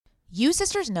You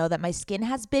sisters know that my skin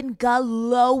has been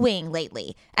glowing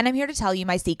lately, and I'm here to tell you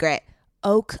my secret.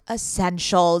 Oak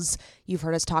Essentials. You've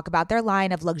heard us talk about their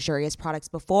line of luxurious products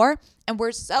before, and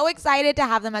we're so excited to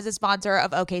have them as a sponsor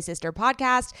of OK Sister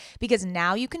Podcast because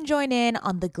now you can join in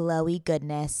on the glowy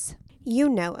goodness. You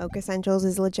know Oak Essentials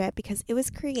is legit because it was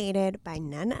created by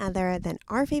none other than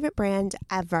our favorite brand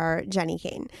ever, Jenny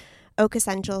Kane. Oak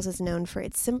Essentials is known for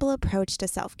its simple approach to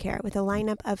self-care with a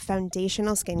lineup of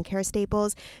foundational skincare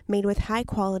staples made with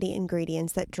high-quality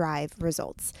ingredients that drive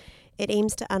results. It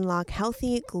aims to unlock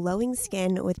healthy, glowing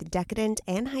skin with decadent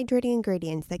and hydrating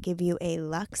ingredients that give you a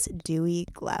luxe, dewy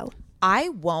glow. I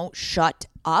won't shut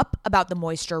up about the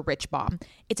Moisture Rich Balm.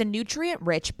 It's a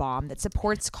nutrient-rich balm that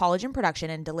supports collagen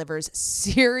production and delivers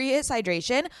serious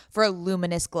hydration for a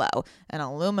luminous glow. And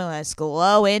a luminous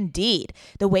glow indeed.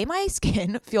 The way my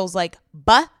skin feels like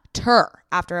butter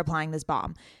after applying this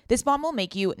balm. This balm will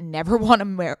make you never want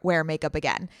to wear makeup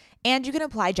again. And you can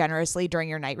apply generously during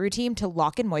your night routine to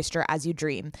lock in moisture as you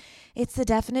dream. It's the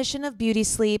definition of beauty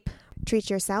sleep.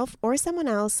 Treat yourself or someone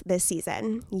else this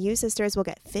season. You sisters will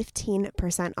get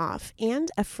 15% off and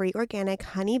a free organic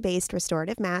honey-based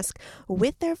restorative mask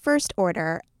with their first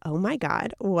order. Oh my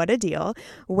God, what a deal.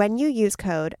 When you use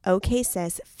code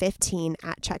OKSIS15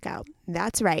 at checkout.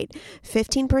 That's right,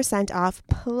 15% off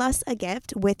plus a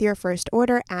gift with your first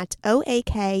order at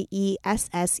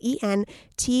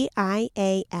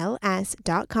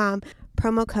OAKESSENTIALS.com.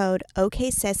 Promo code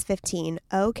OKSIS15,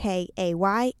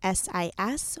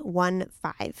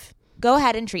 OKAYSIS15. Go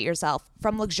ahead and treat yourself.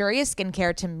 From luxurious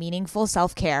skincare to meaningful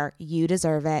self-care, you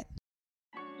deserve it.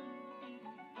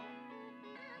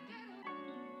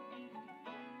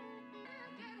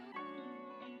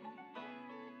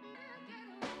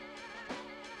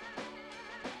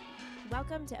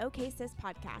 Welcome to OK Sis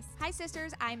Podcast. Hi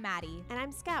sisters, I'm Maddie. And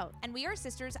I'm Scout. And we are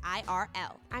Sisters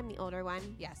IRL. I'm the older one.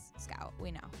 Yes, Scout,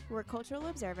 we know. We're cultural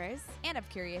observers. And of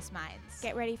curious minds.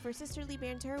 Get ready for sisterly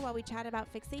banter while we chat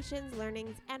about fixations,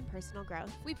 learnings, and personal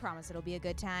growth. We promise it'll be a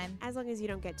good time. As long as you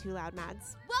don't get too loud,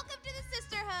 Mads. Welcome to the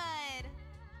sisterhood!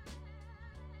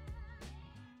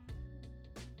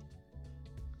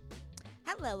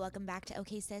 Hello, welcome back to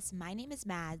OK Sis. My name is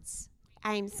Mads.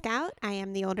 I'm Scout. I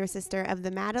am the older sister of the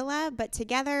Madela, but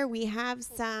together we have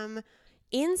some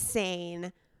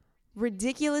insane,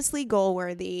 ridiculously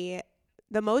goal-worthy,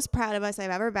 the most proud of us I've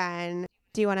ever been.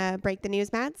 Do you want to break the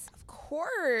news, Mads? Of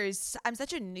course. I'm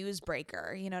such a news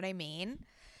breaker. You know what I mean?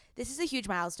 This is a huge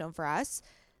milestone for us.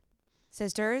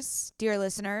 Sisters, dear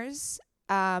listeners,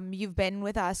 you've been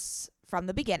with us from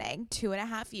the beginning,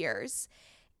 2.5 years,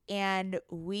 and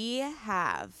we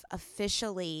have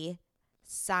officially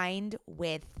signed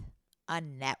with a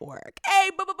network.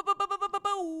 Hey,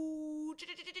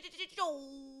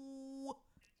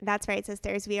 That's right,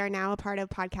 sisters. We are now a part of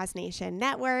Podcast Nation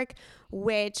Network,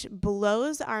 which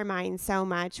blows our minds so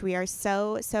much. We are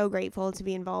so grateful to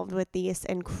be involved with this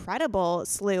incredible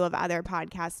slew of other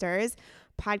podcasters.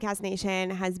 Podcast Nation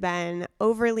has been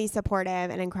overly supportive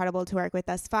and incredible to work with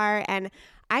thus far, and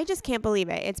I just can't believe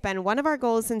it. It's been one of our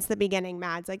goals since the beginning,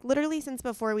 Mads, like literally since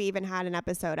before we even had an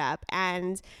episode up,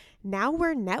 and now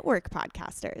we're network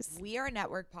podcasters. We are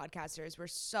network podcasters. We're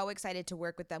so excited to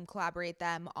work with them, collaborate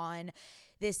them on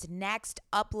this next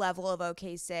up level of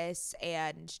OK Sis,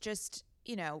 and just,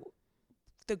 you know,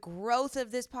 the growth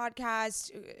of this podcast,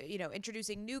 you know,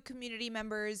 introducing new community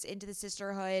members into the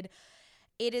sisterhood.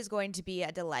 It is going to be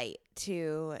a delight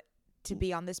to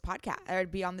be on this podcast or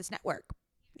be on this network.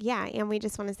 Yeah, and we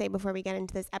just want to say before we get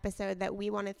into this episode that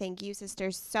we want to thank you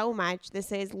sisters so much.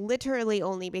 This is literally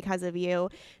only because of you.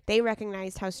 They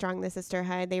recognized how strong the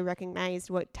sisterhood. They recognized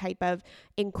what type of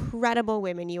incredible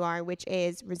women you are, which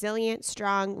is resilient,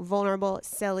 strong, vulnerable,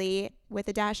 silly, with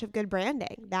a dash of good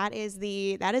branding. That is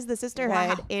the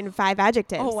sisterhood in 5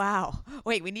 adjectives. Oh, wow.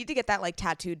 Wait, we need to get that like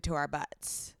tattooed to our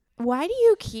butts. Why do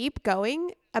you keep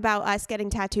going about us getting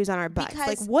tattoos on our butts?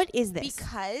 Like, what is this?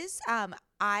 Because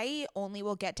I only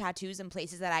will get tattoos in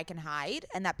places that I can hide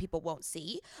and that people won't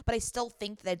see. But I still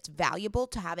think that it's valuable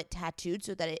to have it tattooed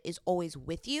so that it is always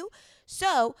with you.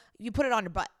 So you put it on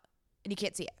your butt and you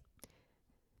can't see it.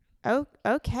 Oh,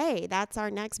 okay. That's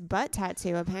our next butt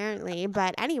tattoo, apparently.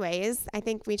 But anyways, I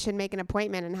think we should make an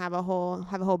appointment and have a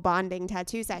whole bonding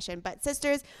tattoo session. But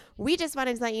sisters, we just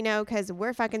wanted to let you know because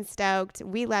we're fucking stoked.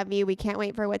 We love you. We can't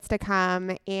wait for what's to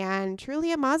come. And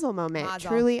truly a mazel moment.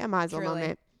 Truly a mazel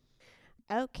moment.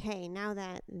 Okay, now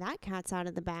that cat's out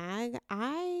of the bag,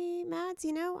 Mads,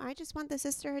 I just want the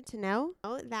sisterhood to know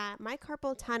that my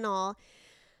carpal tunnel.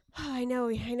 I know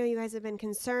you guys have been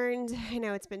concerned. I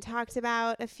know it's been talked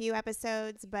about a few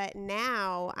episodes, but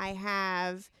now I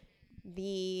have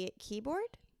the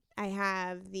keyboard I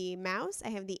have the mouse. I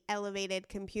have the elevated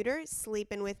computer,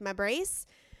 sleeping with my brace.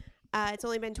 It's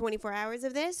only been 24 hours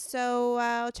of this, so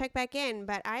I'll check back in.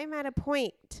 But I'm at a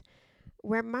point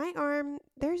where my arm,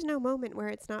 there's no moment where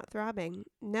it's not throbbing.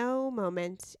 No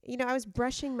moment. You know, I was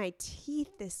brushing my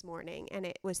teeth this morning and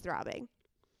it was throbbing.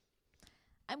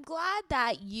 I'm glad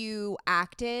that you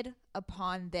acted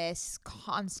upon this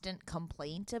constant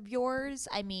complaint of yours.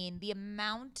 I mean, the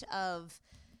amount of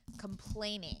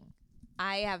complaining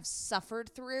I have suffered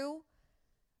through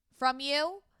from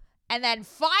you, and then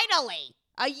finally,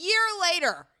 a year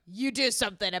later, you do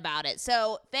something about it.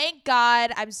 So thank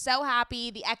God. I'm so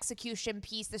happy. The execution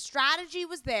piece, the strategy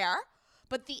was there,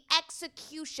 but the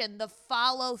execution, the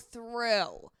follow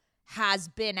through has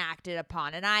been acted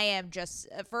upon. And I am just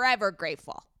forever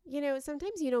grateful. You know,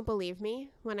 sometimes you don't believe me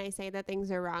when I say that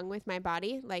things are wrong with my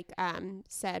body, like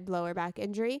said lower back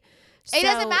injury. It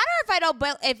doesn't matter if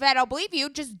I don't believe you.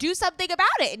 Just do something about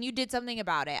it, and you did something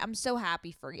about it. I'm so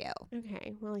happy for you.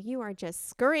 Okay, well, you are just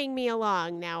scurrying me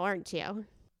along now, aren't you?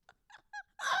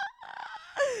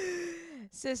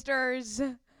 Sisters,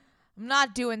 I'm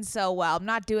not doing so well. I'm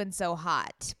not doing so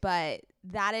hot, but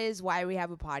that is why we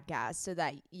have a podcast, so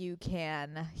that you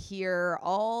can hear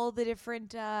all the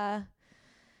different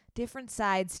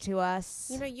sides to us.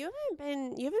 You know, you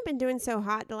haven't been doing so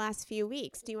hot the last few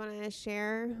weeks. Do you want to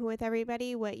share with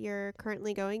everybody what you're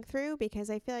currently going through?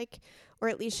 Because I feel like, or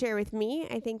at least share with me,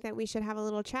 I think that we should have a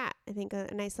little chat. I think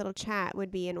a nice little chat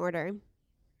would be in order.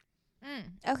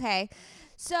 Okay.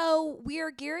 So we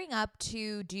are gearing up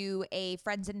to do a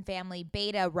friends and family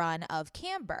beta run of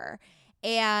Camber.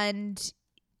 And,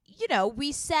 you know,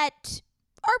 we set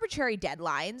arbitrary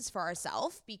deadlines for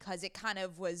ourselves because it kind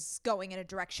of was going in a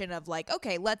direction of like,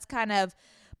 okay, let's kind of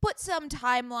put some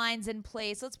timelines in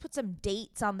place. Let's put some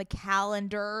dates on the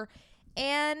calendar.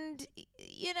 And,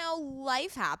 you know,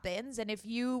 life happens. And if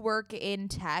you work in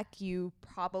tech, you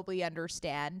probably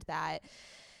understand that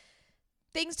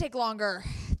things take longer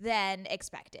than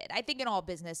expected. I think in all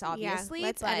business, obviously. Yeah,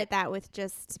 let's edit that with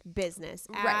just business.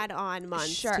 Right. Add on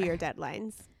months to your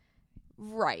deadlines.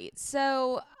 Right.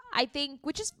 So I think,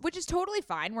 which is totally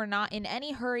fine. We're not in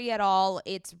any hurry at all.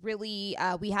 It's really,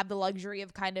 we have the luxury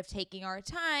of kind of taking our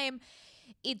time.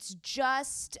 It's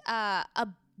just a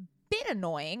bit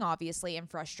annoying, obviously, and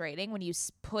frustrating when you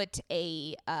put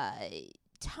a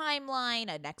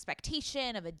timeline, an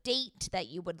expectation of a date that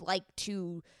you would like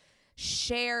to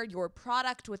share your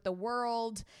product with the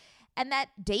world, and that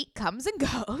date comes and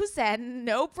goes and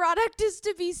no product is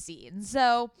to be seen.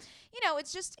 So, you know,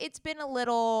 it's been a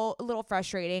little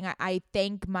frustrating. I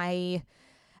thank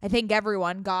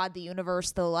everyone, God, the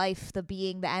universe, the life, the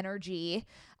being, the energy,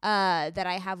 that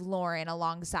I have Lauren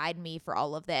alongside me for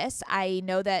all of this. I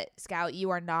know that, Scout, you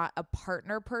are not a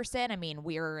partner person. I mean,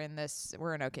 we're in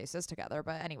OK Sis together,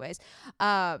 but anyways,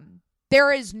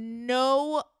 there is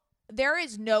no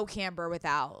Camber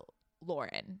without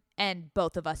Lauren and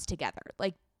both of us together.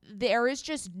 Like, there is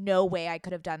just no way I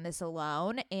could have done this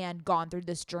alone and gone through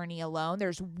this journey alone.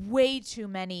 There's way too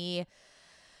many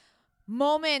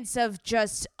moments of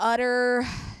just utter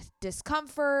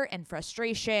discomfort and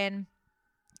frustration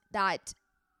that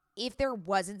if there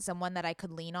wasn't someone that I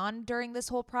could lean on during this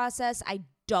whole process, I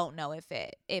don't know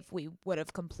if we would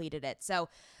have completed it. So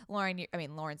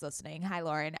Lauren's listening. Hi,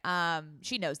 Lauren.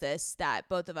 She knows this, that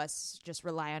both of us just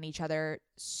rely on each other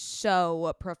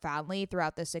so profoundly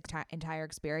throughout this entire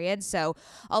experience. So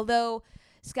although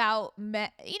Scout, I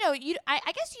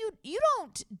guess you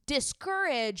don't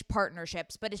discourage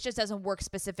partnerships, but it just doesn't work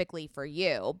specifically for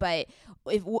you. But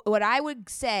what I would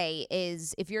say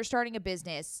is, if you're starting a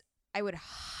business, I would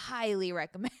highly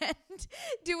recommend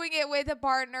doing it with a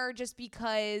partner, just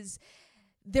because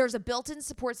there's a built-in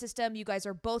support system. You guys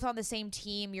are both on the same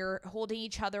team. You're holding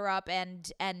each other up,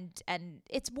 and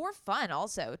it's more fun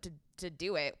also to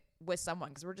do it with someone,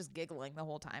 because we're just giggling the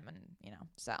whole time, and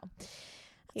so that's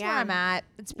where I'm at.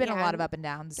 It's been a lot of up and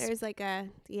downs. There's like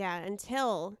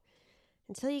until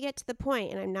you get to the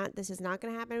point, and this is not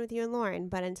going to happen with you and Lauren,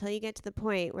 but until you get to the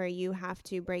point where you have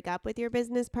to break up with your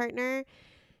business partner,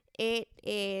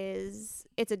 it's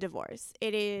a divorce.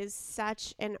 It is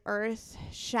such an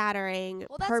earth-shattering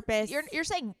purpose. You're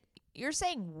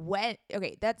saying when?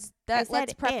 Okay, let's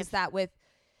preface that with.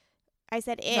 I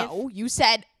said if. No, you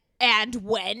said and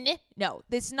when. No,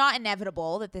 this is not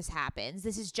inevitable that this happens.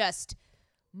 This is just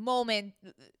moment.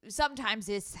 Sometimes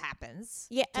this happens.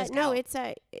 Yeah, it's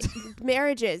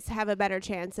marriages have a better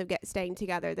chance of staying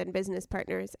together than business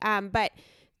partners. But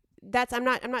I'm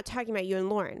not talking about you and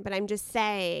Lauren, but I'm just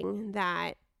saying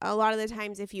that a lot of the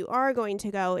times, if you are going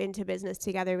to go into business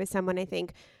together with someone, I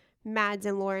think Mads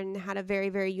and Lauren had a very,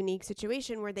 very unique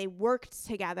situation where they worked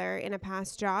together in a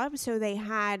past job. So they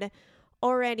had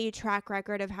already track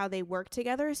record of how they work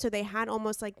together. So they had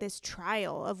almost like this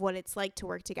trial of what it's like to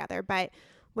work together. But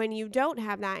when you don't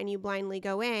have that and you blindly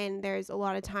go in, there's a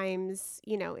lot of times,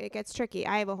 you know, it gets tricky.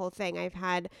 I have a whole thing. I've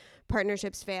had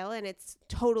partnerships fail and it's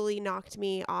totally knocked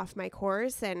me off my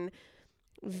course and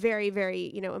very, very,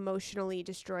 you know, emotionally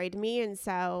destroyed me. And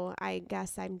so I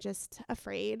guess I'm just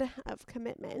afraid of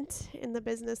commitment in the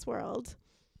business world.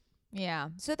 Yeah.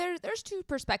 So there's two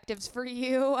perspectives for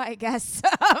you, I guess.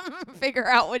 Figure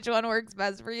out which one works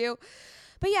best for you.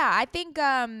 But yeah, I think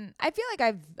I feel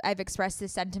like I've expressed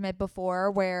this sentiment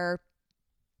before where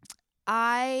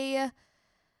I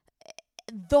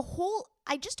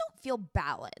just don't feel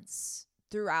balance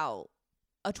throughout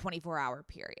a 24-hour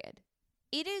period.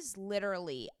 It is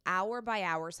literally hour by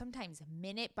hour, sometimes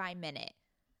minute by minute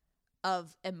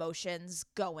of emotions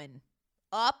going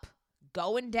up,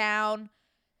 going down,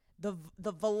 the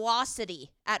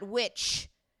velocity at which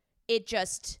it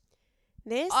just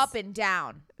this up and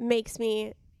down makes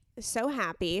me so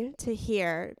happy to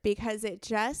hear because it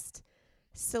just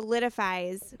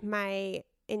solidifies my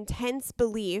intense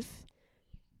belief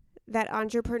that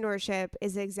entrepreneurship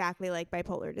is exactly like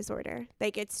bipolar disorder.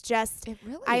 Like it's just, it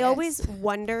really I is. always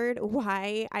wondered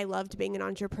why I loved being an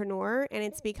entrepreneur. And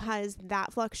it's because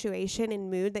that fluctuation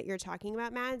in mood that you're talking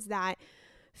about, Mads, that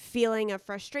feeling of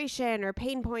frustration or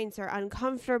pain points or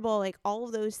uncomfortable, like all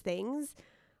of those things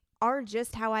are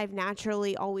just how I've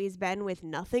naturally always been with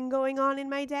nothing going on in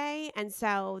my day. And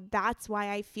so that's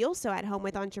why I feel so at home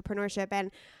with entrepreneurship.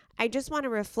 And I just want to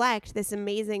reflect this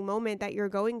amazing moment that you're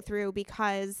going through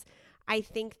because I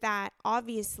think that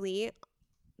obviously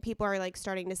people are like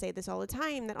starting to say this all the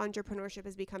time that entrepreneurship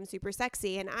has become super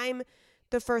sexy. And I'm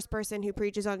the first person who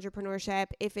preaches entrepreneurship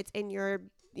if it's in your,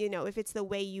 you know, if it's the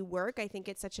way you work. I think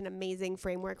it's such an amazing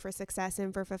framework for success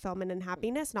and for fulfillment and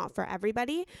happiness, not for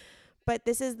everybody. But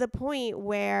this is the point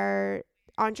where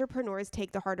entrepreneurs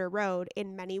take the harder road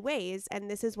in many ways. And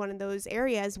this is one of those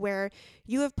areas where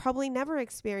you have probably never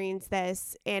experienced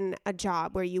this in a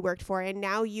job where you worked for. And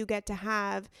now you get to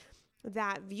have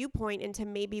that viewpoint into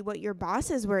maybe what your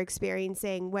bosses were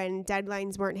experiencing when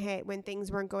deadlines weren't hit, when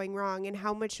things weren't going wrong, and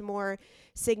how much more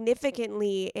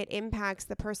significantly it impacts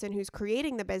the person who's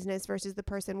creating the business versus the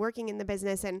person working in the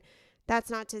business. And that's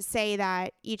not to say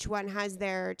that each one has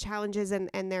their challenges and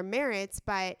their merits,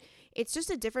 but it's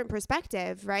just a different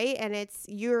perspective, right? And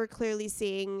you're clearly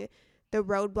seeing the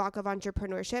roadblock of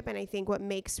entrepreneurship. And I think what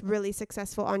makes really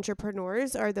successful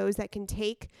entrepreneurs are those that can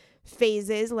take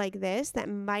phases like this that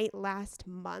might last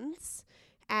months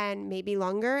and maybe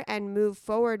longer and move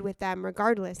forward with them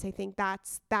regardless. I think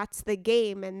that's the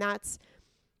game. And that's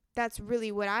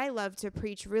really what I love to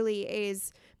preach, really,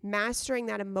 is mastering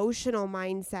that emotional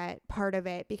mindset part of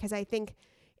it, because I think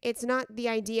it's not the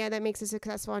idea that makes a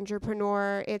successful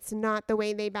entrepreneur. It's not the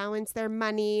way they balance their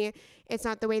money. It's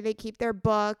not the way they keep their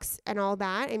books and all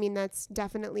that. I mean, that's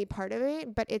definitely part of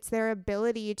it, but it's their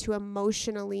ability to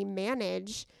emotionally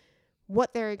manage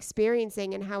what they're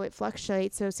experiencing and how it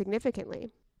fluctuates so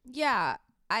significantly. Yeah,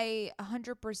 I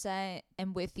 100%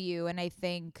 am with you. And I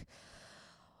think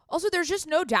also there's just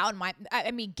no doubt I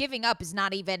mean, giving up is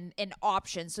not even an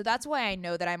option. So that's why I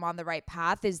know that I'm on the right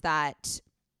path, is that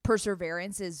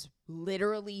perseverance is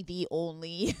literally the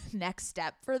only next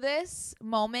step for this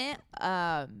moment.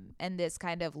 And this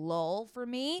kind of lull for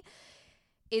me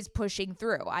is pushing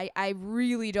through. I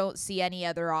really don't see any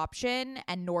other option,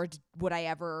 and nor would I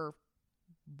ever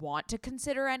want to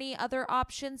consider any other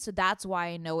option. So that's why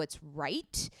I know it's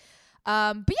right.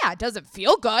 But yeah, it doesn't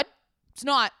feel good. It's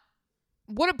not,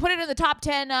 wouldn't put it in the top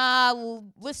 10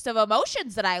 list of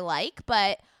emotions that I like,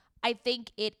 but I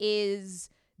think it is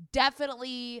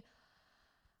definitely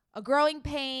a growing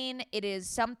pain. It is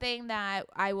something that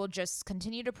I will just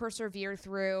continue to persevere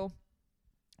through.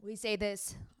 We say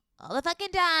this all the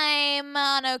fucking time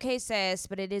on OK Sis,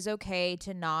 but it is okay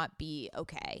to not be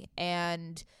okay.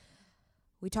 And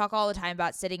we talk all the time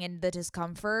about sitting in the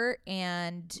discomfort,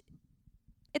 and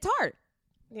it's hard.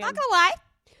 Yeah. Not gonna lie.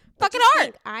 Fucking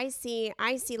hard. I see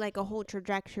like a whole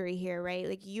trajectory here, right?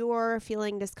 Like you're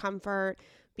feeling discomfort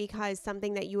because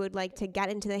something that you would like to get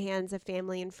into the hands of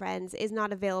family and friends is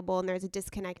not available, and there's a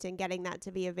disconnect in getting that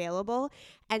to be available.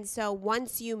 And so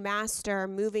once you master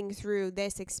moving through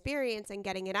this experience and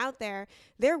getting it out there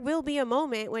will be a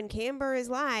moment when Camber is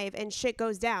live and shit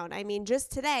goes down. I mean,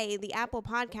 just today, the Apple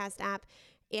Podcast app,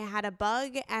 it had a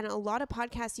bug, and a lot of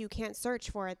podcasts you can't search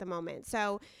for at the moment.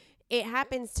 So it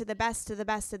happens to the best of the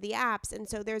best of the apps. And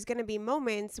so there's going to be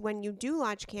moments when you do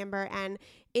launch Camber and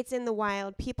it's in the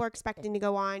wild, people are expecting to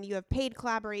go on, you have paid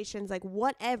collaborations, like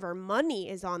whatever, money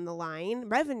is on the line,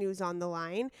 revenue's on the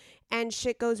line, and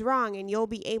shit goes wrong. And you'll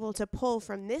be able to pull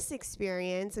from this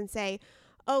experience and say,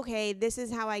 okay, this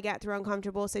is how I get through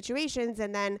uncomfortable situations.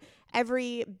 And then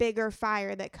every bigger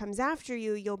fire that comes after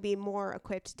you, you'll be more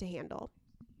equipped to handle.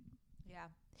 Yeah.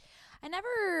 I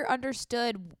never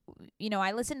understood,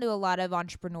 I listened to a lot of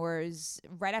entrepreneurs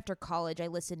right after college. I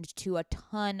listened to a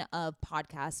ton of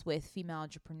podcasts with female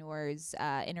entrepreneurs,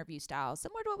 interview style,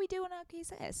 similar to what we do in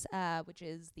OKSIS, which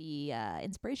is the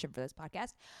inspiration for this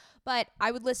podcast. But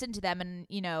I would listen to them and,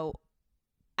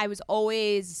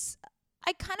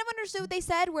 I kind of understood what they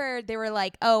said, where they were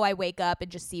like, oh, I wake up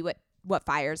and just see what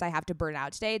fires I have to burn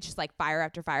out today. It's just like fire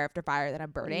after fire after fire that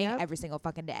I'm burning every single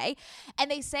fucking day.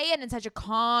 And they say it in such a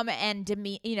calm and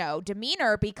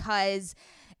demeanor because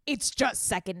it's just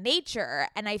second nature.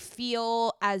 And I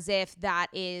feel as if that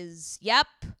is, relatable.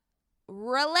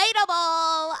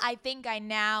 I think I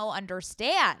now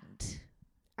understand.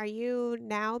 Are you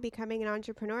now becoming an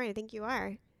entrepreneur? I think you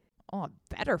are. Oh,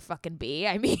 better fucking be.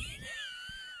 I mean...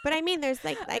 But I mean, there's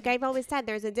like I've always said,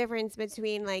 there's a difference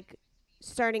between like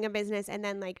starting a business and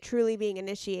then like truly being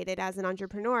initiated as an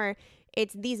entrepreneur.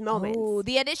 It's these moments. Oh,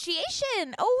 the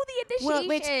initiation. Well,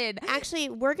 which actually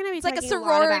we're going to be it's talking like a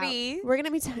sorority. We're going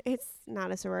to be it's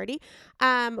not a sorority.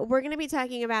 We're going to be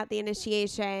talking about the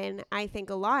initiation, I think,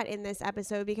 a lot in this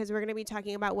episode, because we're going to be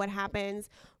talking about what happens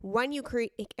when you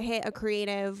hit a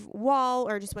creative wall,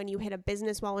 or just when you hit a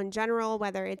business wall in general,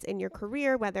 whether it's in your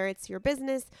career, whether it's your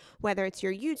business, whether it's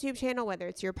your YouTube channel, whether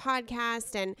it's your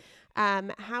podcast, and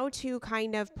how to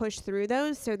kind of push through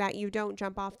those so that you don't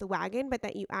jump off the wagon, but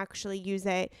that you actually use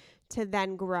it to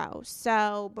then grow.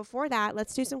 So before that,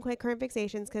 let's do some quick current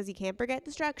fixations, because you can't forget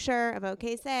the structure of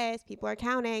OKSIS. People are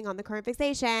counting on the current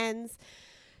fixations.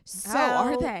 So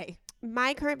are they?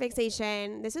 My current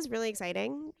fixation, this is really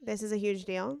exciting. This is a huge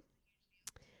deal.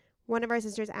 One of our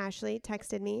sisters, Ashley,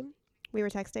 texted me. We were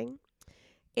texting.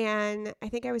 And I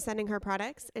think I was sending her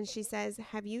products, and she says,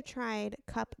 have you tried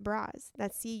Cup bras?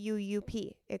 That's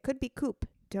C-U-U-P. It could be Coop.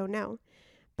 Don't know.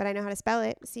 But I know how to spell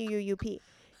it. C-U-U-P.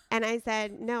 And I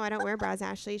said, no, I don't wear bras,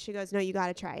 Ashley. She goes, no, you got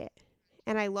to try it.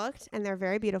 And I looked, and they're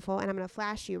very beautiful. And I'm going to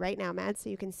flash you right now, Mads, so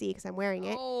you can see, because I'm wearing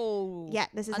it. Oh. Yeah,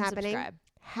 this is happening. Unsubscribe.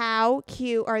 How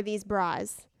cute are these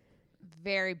bras?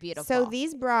 Very beautiful. So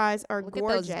these bras are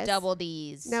gorgeous. Look at those double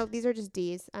Ds. No, these are just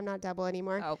Ds. I'm not double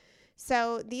anymore. Oh.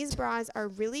 So these bras are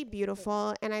really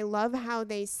beautiful, and I love how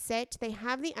they sit. They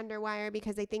have the underwire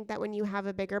because I think that when you have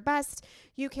a bigger bust,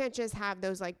 you can't just have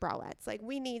those like bralettes. Like,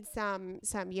 we need some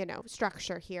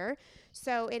structure here.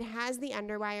 So it has the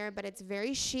underwire, but it's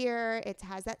very sheer. It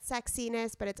has that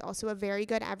sexiness, but it's also a very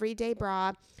good everyday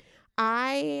bra.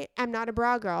 I am not a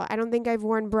bra girl. I don't think I've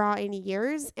worn bra in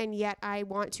years, and yet I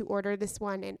want to order this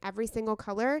one in every single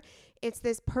color. It's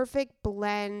this perfect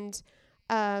blend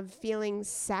of feeling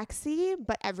sexy,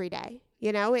 but every day.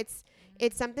 It's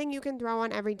something you can throw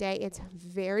on every day. It's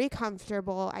very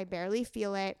comfortable. I barely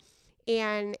feel it.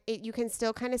 And you can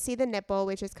still kind of see the nipple,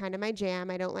 which is kind of my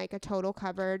jam. I don't like a total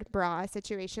covered bra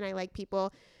situation. I like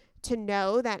people to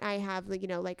know that I have,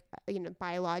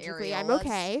 biologically, I'm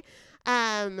okay.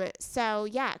 So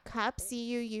yeah, Cup,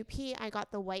 C-U-U-P. I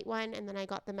got the white one, and then I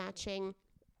got the matching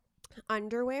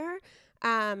underwear.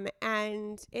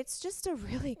 And it's just a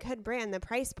really good brand. The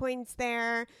price point's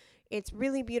there. It's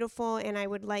really beautiful, and I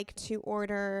would like to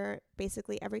order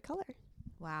basically every color.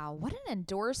 Wow, what an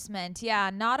endorsement.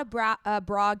 Yeah, not a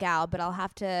bra gal, but I'll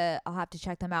have to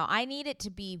check them out. I need it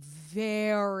to be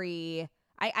very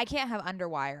I can't have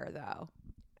underwire though.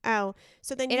 Oh,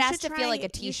 so then it has to feel like a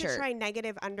t-shirt. You should try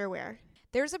negative underwear.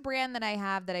 There's a brand that I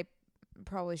have that I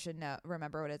probably should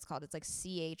remember what it's called. It's like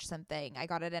CH something. I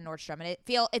got it at Nordstrom, and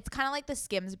it's kind of like the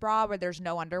Skims bra where there's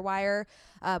no underwire.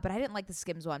 But I didn't like the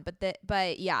Skims one.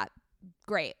 But yeah,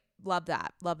 great. Love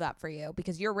that for you,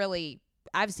 because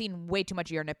I've seen way too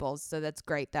much of your nipples, so that's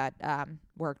great that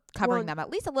we're covering them at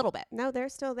least a little bit. No, they're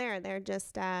still there. They're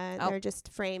just they're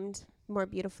just framed more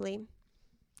beautifully.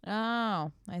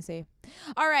 Oh, I see.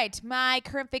 All right, my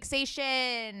current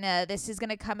fixation. This is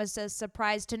gonna come as a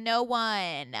surprise to no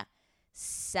one.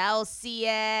 Celsius.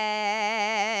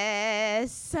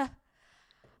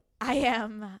 I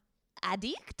am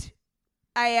addicted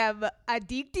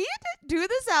to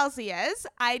the Celsius.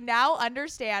 I now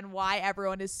understand why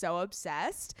everyone is so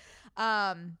obsessed.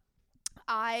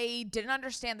 I didn't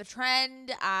understand the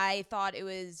trend. I thought it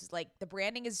was like the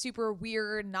branding is super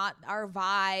weird, not our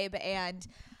vibe, and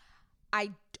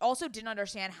I also didn't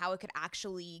understand how it could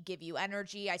actually give you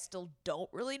energy. I still don't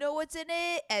really know what's in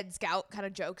it. And Scout kind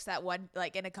of jokes that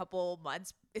in a couple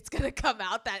months, it's going to come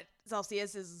out that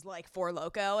Celsius is like for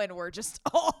Loco and we're just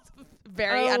all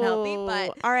very unhealthy.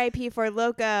 But RIP for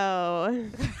Loco.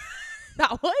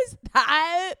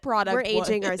 that product. We're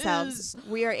aging ourselves.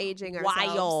 We are aging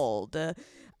ourselves. Wild.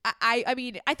 I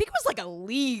mean, I think it was like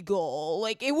illegal.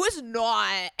 Like it was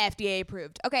not FDA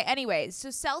approved. Okay, anyways, so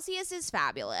Celsius is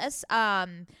fabulous.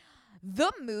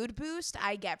 The mood boost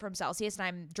I get from Celsius, and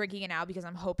I'm drinking it now because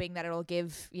I'm hoping that it'll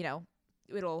give,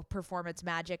 it'll perform its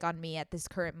magic on me at this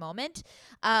current moment.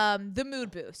 The mood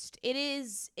boost.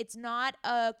 It's not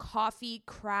a coffee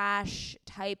crash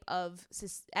type of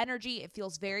energy. It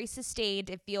feels very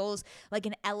sustained. It feels like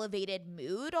an elevated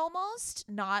mood almost,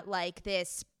 not like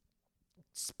this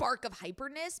spark of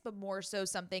hyperness, but more so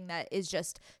something that is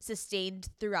just sustained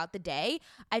throughout the day.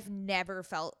 I've never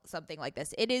felt something like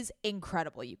this. It is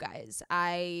incredible, you guys.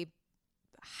 I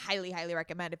highly, highly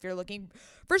recommend if you're looking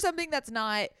for something that's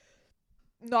not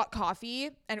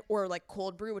coffee or like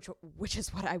cold brew, which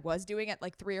is what I was doing at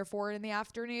like 3 or 4 in the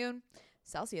afternoon.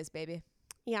 Celsius, baby.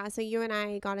 Yeah, so you and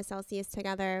I got a Celsius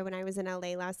together when I was in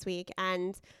LA last week,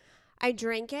 and I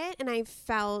drank it and I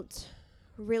felt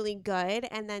really good,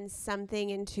 and then something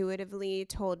intuitively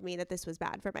told me that this was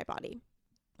bad for my body.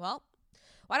 Well,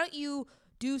 why don't you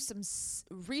do some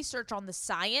research on the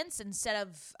science instead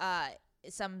of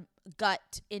some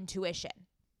gut intuition?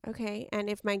 Okay,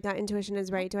 and if my gut intuition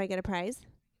is right, do I get a prize?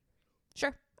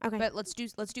 Sure. Okay, but let's do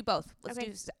both. Let's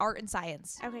do art and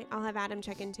science. Okay, I'll have Adam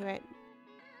check into it.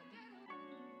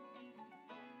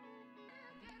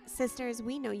 Sisters,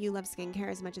 we know you love skincare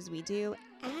as much as we do,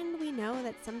 and we know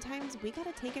that sometimes we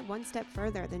gotta take it one step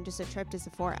further than just a trip to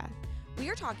Sephora. We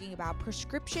are talking about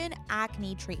prescription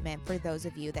acne treatment for those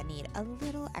of you that need a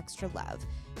little extra love.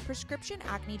 Prescription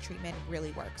acne treatment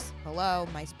really works. Hello,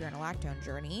 my spironolactone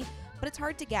journey. But it's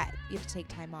hard to get. You have to take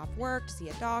time off work to see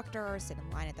a doctor or sit in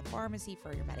line at the pharmacy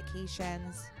for your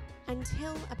medications.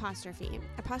 Until Apostrophe.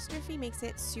 Apostrophe makes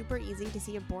it super easy to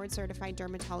see a board-certified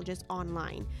dermatologist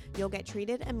online. You'll get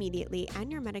treated immediately,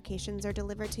 and your medications are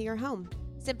delivered to your home.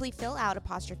 Simply fill out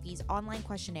Apostrophe's online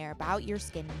questionnaire about your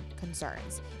skin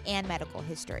concerns and medical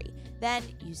history. Then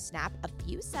you snap a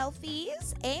few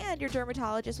selfies, and your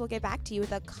dermatologist will get back to you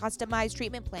with a customized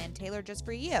treatment plan tailored just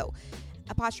for you.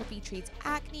 Apostrophe treats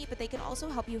acne, but they can also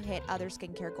help you hit other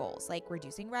skincare goals like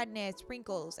reducing redness,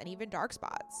 wrinkles, and even dark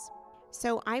spots.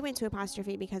 So I went to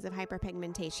Apostrophe because of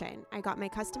hyperpigmentation. I got my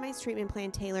customized treatment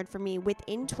plan tailored for me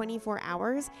within 24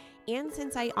 hours. And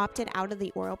since I opted out of the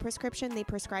oral prescription, they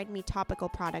prescribed me topical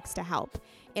products to help.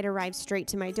 It arrived straight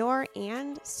to my door,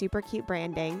 and super cute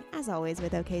branding, as always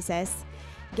with OK Sis.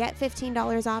 Get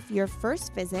 $15 off your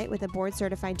first visit with a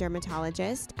board-certified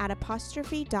dermatologist at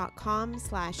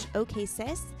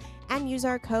apostrophe.com/OKSIS and use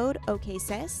our code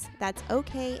OKSIS. That's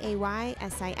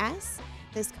OKAYSIS.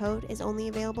 This code is only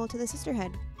available to the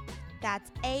sisterhood. That's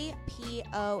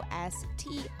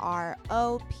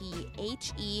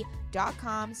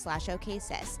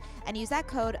apostrophe.com/OKSIS. And use that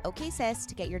code OKSIS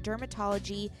to get your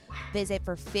dermatology visit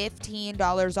for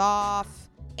 $15 off.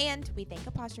 And we thank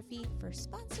Apostrophe for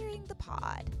sponsoring the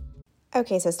pod.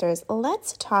 Okay, sisters,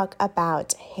 let's talk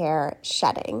about hair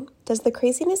shedding. Does the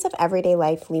craziness of everyday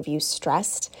life leave you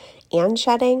stressed and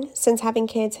shedding? Since having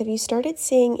kids, have you started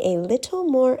seeing a little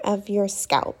more of your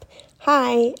scalp?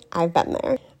 Hi, I've been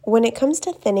there. When it comes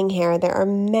to thinning hair, there are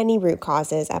many root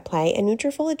causes at play, and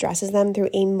Nutrafol addresses them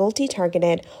through a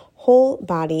multi-targeted,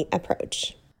 whole-body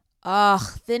approach. Ugh,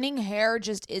 thinning hair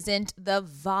just isn't the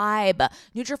vibe.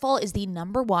 Nutrafol is the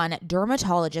 #1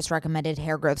 dermatologist-recommended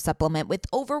hair growth supplement, with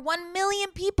over 1 million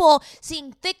people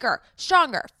seeing thicker,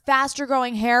 stronger,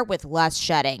 faster-growing hair with less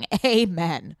shedding.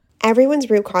 Amen. Everyone's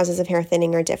root causes of hair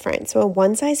thinning are different, so a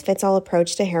one-size-fits-all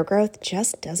approach to hair growth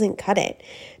just doesn't cut it.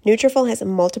 Nutrafol has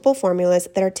multiple formulas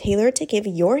that are tailored to give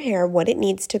your hair what it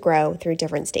needs to grow through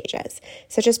different stages,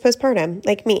 such as postpartum,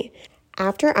 like me.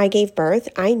 After I gave birth,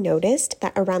 I noticed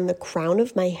that around the crown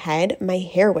of my head, my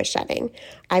hair was shedding.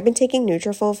 I've been taking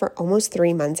Nutrafol for almost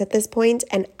 3 months at this point,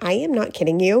 and I am not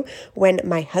kidding you when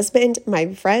my husband,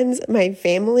 my friends, my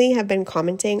family have been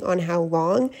commenting on how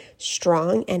long,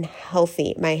 strong, and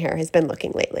healthy my hair has been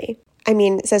looking lately. I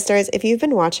mean, sisters, if you've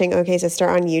been watching OK Sister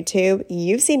on YouTube,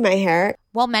 you've seen my hair.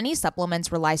 While many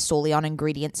supplements rely solely on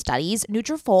ingredient studies,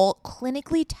 Nutrafol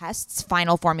clinically tests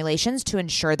final formulations to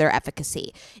ensure their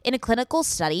efficacy. In a clinical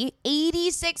study,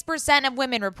 86% of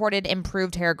women reported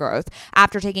improved hair growth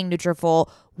after taking Nutrafol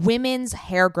women's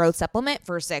hair growth supplement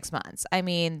for 6 months. I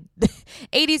mean,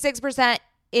 86%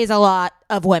 is a lot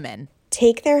of women.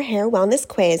 Take their hair wellness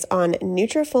quiz on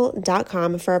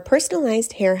Nutrafol.com for a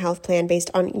personalized hair health plan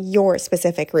based on your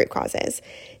specific root causes.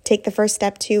 Take the first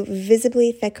step to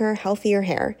visibly thicker, healthier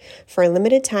hair. For a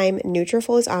limited time,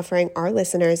 Nutrafol is offering our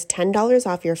listeners $10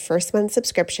 off your first month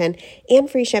subscription and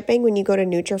free shipping when you go to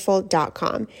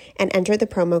Nutrafol.com and enter the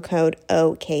promo code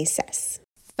OKSIS.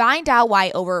 Find out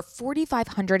why over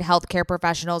 4,500 healthcare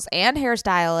professionals and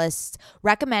hairstylists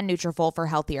recommend Nutrafol for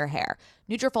healthier hair.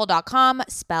 Nutrafol.com,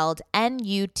 spelled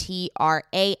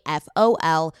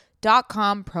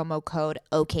Nutrafol.com, promo code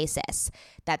OKSIS.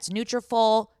 That's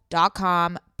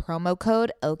Nutrafol.com, promo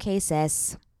code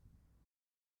OKSIS.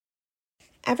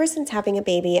 Ever since having a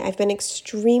baby, I've been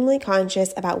extremely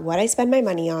conscious about what I spend my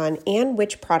money on and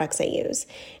which products I use.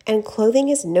 And clothing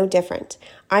is no different.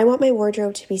 I want my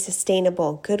wardrobe to be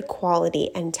sustainable, good quality,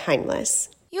 and timeless.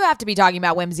 You have to be talking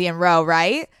about Whimsy & Row,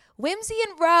 right? Whimsy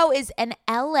 & Row is an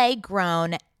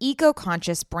LA-grown,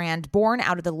 eco-conscious brand born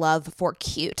out of the love for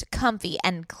cute, comfy,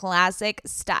 and classic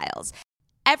styles.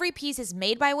 Every piece is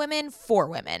made by women for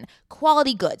women.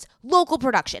 Quality goods, local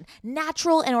production,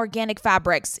 natural and organic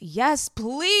fabrics. Yes,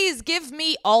 please give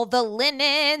me all the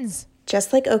linens.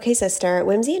 Just like OK Sister,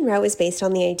 Whimsy & Row is based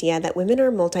on the idea that women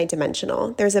are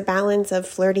multidimensional. There's a balance of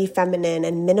flirty feminine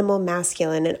and minimal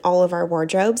masculine in all of our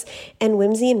wardrobes, and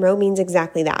Whimsy & Row means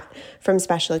exactly that. From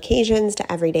special occasions to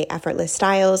everyday effortless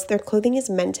styles, their clothing is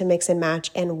meant to mix and match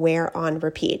and wear on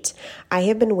repeat. I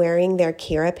have been wearing their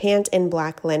Kira pant in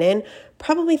black linen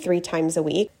probably 3 times a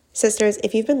week. Sisters,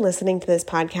 if you've been listening to this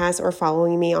podcast or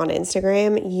following me on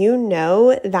Instagram, you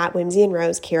know that Whimsy &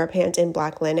 Row's Kira pant in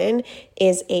black linen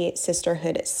is a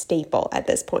sisterhood staple at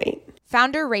this point.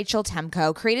 Founder Rachel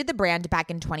Temko created the brand back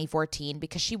in 2014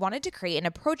 because she wanted to create an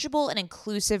approachable and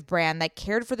inclusive brand that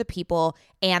cared for the people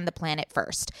and the planet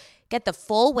first. Get the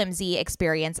full Whimsy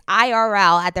experience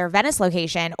IRL at their Venice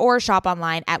location or shop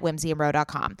online at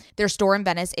whimsyandrow.com. Their store in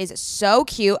Venice is so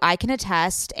cute, I can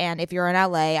attest, and if you're in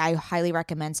LA, I highly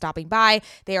recommend stopping by.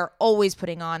 They are always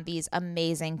putting on these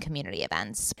amazing community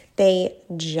events. They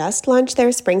just launched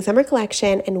their spring-summer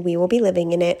collection, and we will be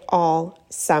living in it all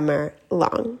summer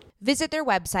long. Visit their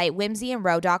website,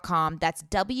 whimsyandrow.com. That's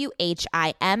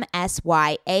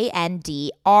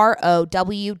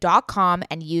WHIMSYANDROW.com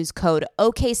and use code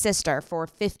OKSister for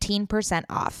 15%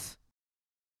 off.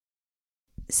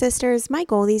 Sisters, my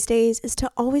goal these days is to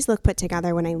always look put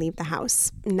together when I leave the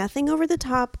house. Nothing over the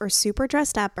top or super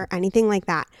dressed up or anything like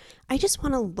that. I just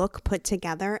want to look put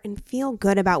together and feel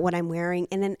good about what I'm wearing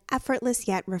in an effortless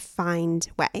yet refined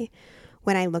way.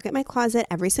 When I look at my closet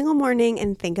every single morning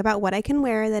and think about what I can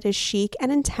wear that is chic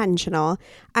and intentional,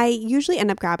 I usually end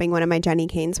up grabbing one of my Jenny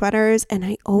Kane sweaters, and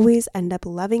I always end up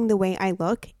loving the way I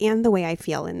look and the way I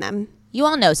feel in them. You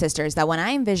all know, sisters, that when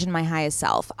I envision my highest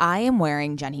self, I am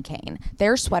wearing Jenny Kane.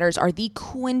 Their sweaters are the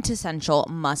quintessential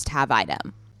must-have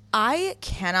item. I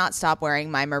cannot stop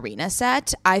wearing my Marina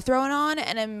set. I throw it on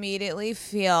and immediately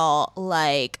feel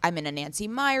like I'm in a Nancy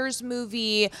Meyers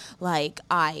movie, like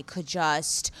I could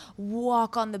just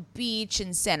walk on the beach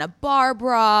in Santa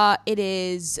Barbara. It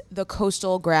is the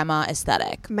coastal grandma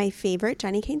aesthetic. My favorite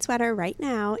Jenny Kane sweater right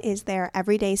now is their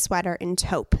everyday sweater in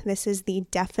taupe. This is the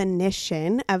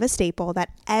definition of a staple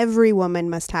that every woman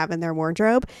must have in their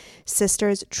wardrobe.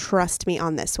 Sisters, trust me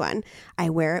on this one. I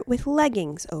wear it with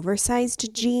leggings,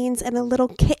 oversized jeans, and a little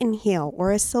kitten heel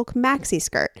or a silk maxi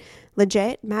skirt.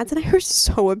 Legit, Mads and I are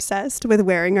so obsessed with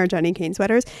wearing our Jenny Kane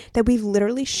sweaters that we've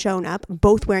literally shown up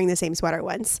both wearing the same sweater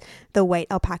once. The white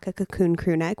alpaca cocoon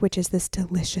crew neck, which is this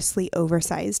deliciously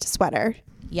oversized sweater.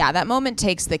 Yeah, that moment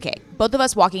takes the cake. Both of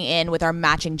us walking in with our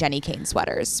matching Jenny Kane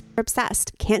sweaters. We're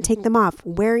obsessed. Can't take them off.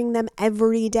 Wearing them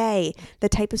every day. The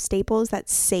type of staples that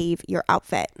save your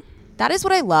outfit. That is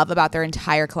what I love about their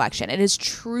entire collection. It is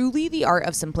truly the art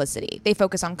of simplicity. They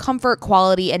focus on comfort,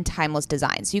 quality, and timeless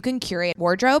designs. You can curate a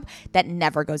wardrobe that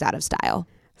never goes out of style.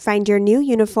 Find your new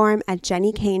uniform at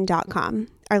jennykane.com.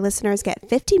 Our listeners get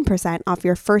 15% off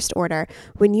your first order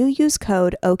when you use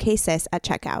code OKSIS at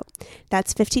checkout.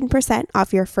 That's 15%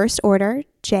 off your first order,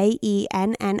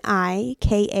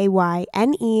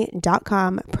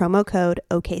 JENNIKAYNE.com, promo code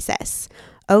OKSIS.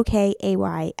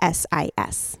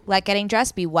 OKAYSIS. Let getting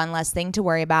dressed be one less thing to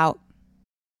worry about.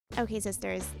 Okay,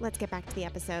 sisters, let's get back to the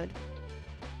episode.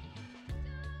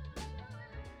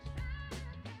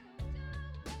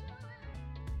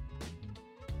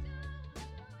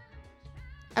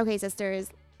 Okay, sisters,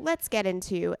 let's get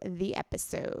into the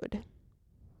episode.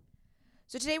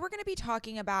 So today we're going to be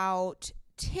talking about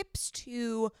tips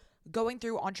to going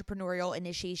through entrepreneurial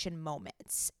initiation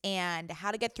moments and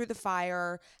how to get through the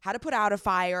fire, how to put out a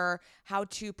fire, how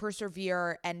to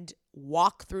persevere and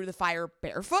walk through the fire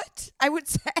barefoot, I would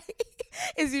say.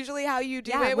 is usually how you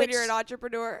do Yeah, it when you're an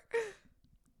entrepreneur.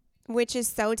 Which is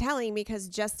so telling, because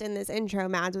just in this intro,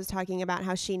 Mads was talking about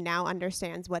how she now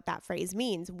understands what that phrase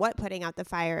means, what putting out the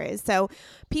fire is. So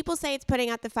people say it's putting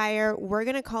out the fire. We're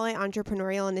going to call it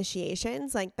entrepreneurial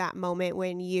initiations, like that moment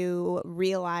when you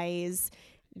realize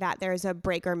that there's a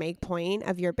break or make point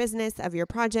of your business, of your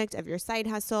project, of your side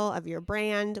hustle, of your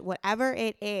brand, whatever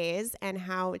it is, and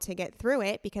how to get through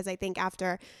it. Because I think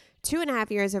after 2.5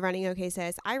 years of running OK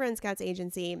Sis, I run Scout's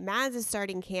agency, Mads is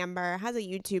starting Camber, has a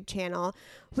YouTube channel.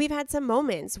 We've had some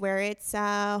moments where it's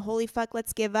holy fuck,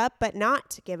 let's give up, but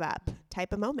not give up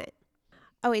type of moment.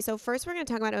 Okay, so first we're going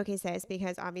to talk about OK Sis,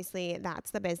 because obviously that's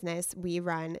the business we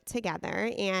run together.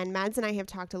 And Mads and I have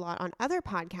talked a lot on other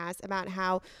podcasts about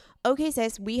how OK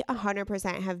Sis, we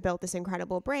 100% have built this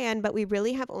incredible brand, but we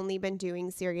really have only been doing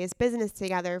serious business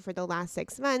together for the last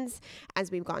 6 months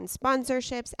as we've gotten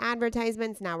sponsorships,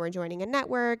 advertisements. Now we're joining a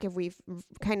network. If we've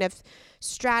kind of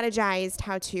strategized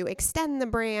how to extend the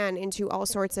brand into all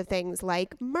sorts of things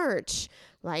like merch,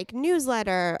 like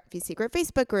newsletter, secret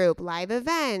Facebook group, live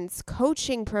events,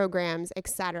 coaching programs,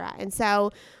 etc. And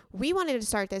so we wanted to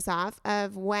start this off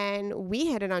of when we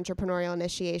had an entrepreneurial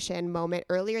initiation moment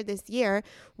earlier this year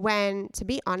when, to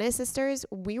be honest, sisters,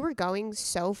 we were going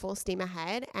so full steam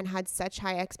ahead and had such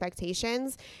high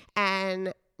expectations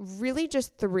and really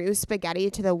just threw spaghetti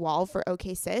to the wall for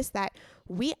OK Sis that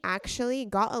we actually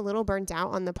got a little burnt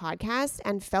out on the podcast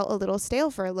and felt a little stale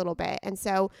for a little bit. And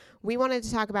so we wanted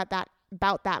to talk about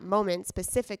that moment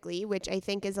specifically, which I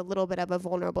think is a little bit of a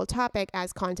vulnerable topic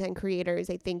as content creators.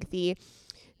 I think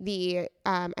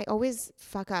I always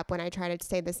fuck up when I try to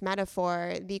say this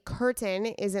metaphor. The curtain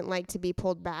isn't like to be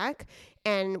pulled back,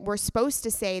 and we're supposed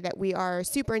to say that we are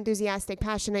super enthusiastic,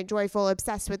 passionate, joyful,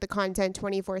 obsessed with the content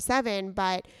 24/7,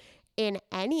 but in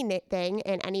anything,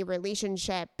 in any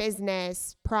relationship,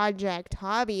 business, project,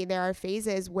 hobby, there are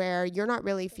phases where you're not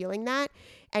really feeling that,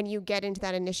 and you get into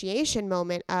that initiation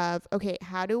moment of, okay,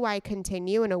 how do I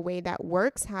continue in a way that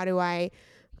works? How do I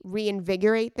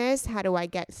reinvigorate this? How do I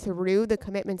get through the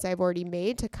commitments I've already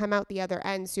made to come out the other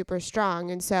end super strong?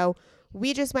 And so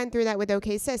we just went through that with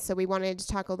OK Sis. So we wanted to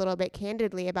talk a little bit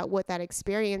candidly about what that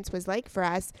experience was like for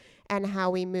us and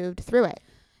how we moved through it.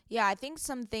 Yeah, I think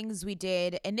some things we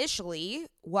did initially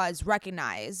was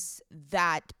recognize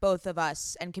that both of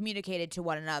us and communicated to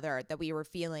one another that we were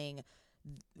feeling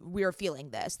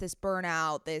this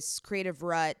burnout, this creative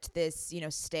rut, this,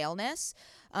 staleness.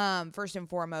 First and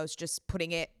foremost, just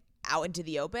putting it out into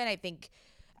the open. I think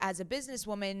as a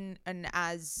businesswoman and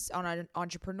as an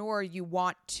entrepreneur, you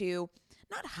want to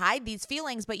not hide these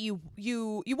feelings, but you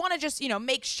want to just,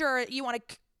 make sure you want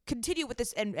to continue with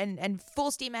this and full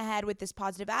steam ahead with this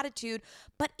positive attitude.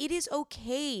 But it is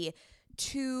okay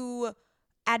to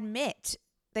admit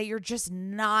that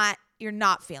you're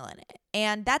not feeling it.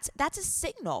 And that's a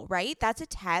signal, right? That's a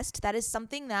test. That is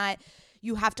something that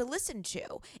you have to listen to.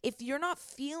 If you're not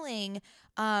feeling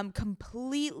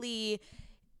completely,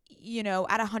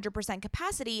 at 100%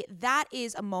 capacity, that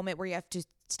is a moment where you have to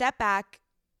step back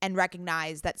and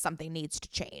recognize that something needs to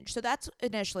change. So that's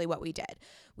initially what we did.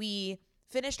 We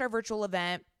finished our virtual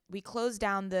event. We closed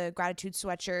down the gratitude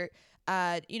sweatshirt,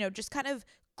 just kind of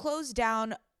closed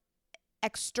down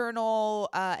external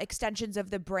extensions of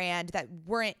the brand that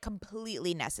weren't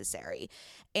completely necessary.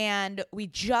 And we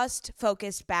just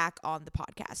focused back on the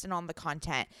podcast and on the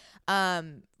content.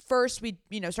 First, we,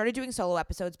 started doing solo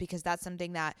episodes because that's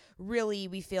something that really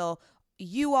we feel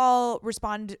you all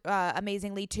respond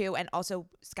amazingly to. And also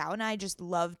Scout and I just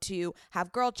love to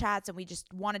have girl chats, and we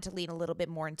just wanted to lean a little bit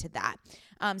more into that.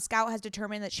 Scout has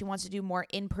determined that she wants to do more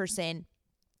in-person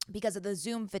because of the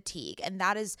Zoom fatigue. And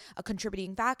that is a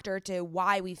contributing factor to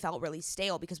why we felt really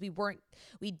stale, because we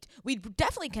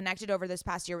definitely connected over this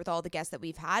past year with all the guests that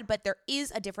we've had, but there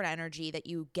is a different energy that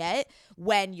you get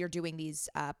when you're doing these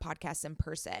podcasts in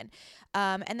person.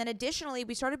 And then additionally,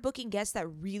 we started booking guests that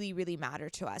really, really matter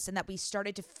to us and that we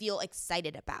started to feel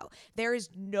excited about. There is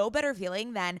no better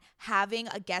feeling than having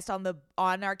a guest on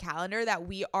our calendar that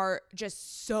we are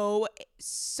just so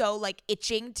like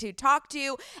itching to talk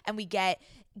to, and we get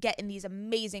in these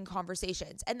amazing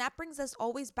conversations. And that brings us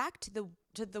always back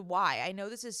to the why. I know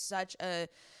this is such a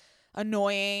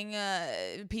annoying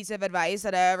piece of advice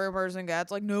that every person gets,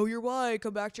 like, know your why,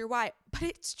 come back to your why. But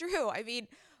it's true. I mean,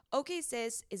 OK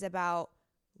Sis is about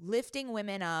lifting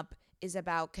women up, is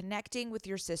about connecting with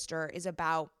your sister, is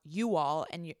about you all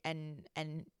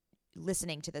and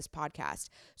listening to this podcast.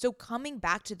 So coming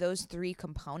back to those three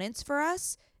components for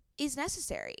us is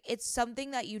necessary. It's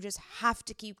something that you just have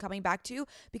to keep coming back to,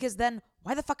 because then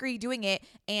why the fuck are you doing it?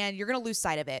 And you're going to lose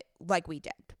sight of it like we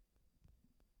did.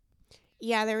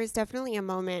 Yeah, there was definitely a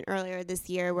moment earlier this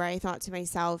year where I thought to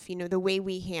myself, the way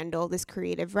we handle this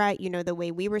creative rut, the way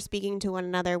we were speaking to one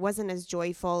another wasn't as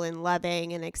joyful and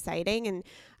loving and exciting. And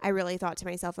I really thought to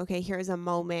myself, okay, here's a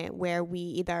moment where we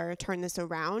either turn this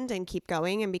around and keep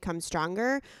going and become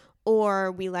stronger,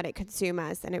 or we let it consume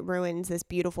us and it ruins this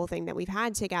beautiful thing that we've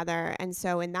had together. And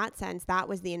so in that sense, that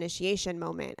was the initiation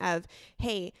moment of,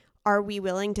 hey, are we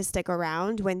willing to stick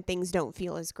around when things don't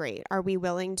feel as great? Are we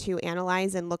willing to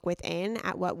analyze and look within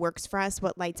at what works for us,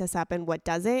 what lights us up and what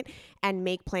doesn't, and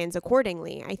make plans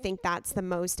accordingly? I think that's the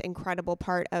most incredible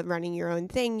part of running your own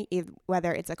thing,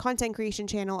 whether it's a content creation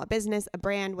channel, a business, a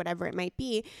brand, whatever it might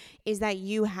be, is that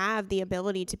you have the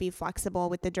ability to be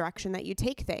flexible with the direction that you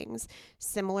take things.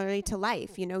 Similarly to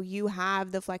life, you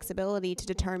have the flexibility to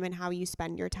determine how you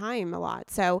spend your time a lot.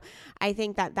 So I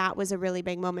think that was a really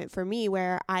big moment for me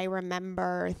where I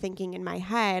remember thinking in my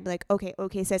head, like,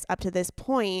 okay, sis, up to this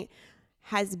point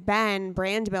has been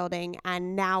brand building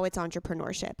and now it's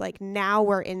entrepreneurship. Like now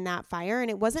we're in that fire, and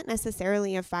it wasn't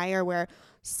necessarily a fire where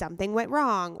something went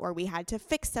wrong or we had to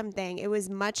fix something. It was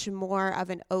much more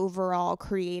of an overall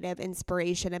creative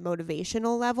inspiration and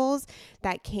motivational levels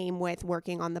that came with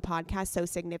working on the podcast so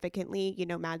significantly.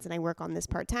 Mads and I work on this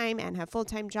part-time and have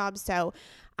full-time jobs. So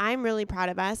I'm really proud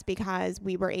of us because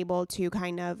we were able to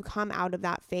kind of come out of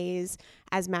that phase,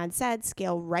 as Mads said,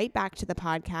 scale right back to the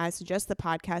podcast, just the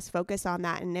podcast, focus on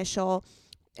that initial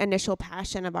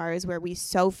passion of ours where we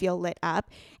so feel lit up.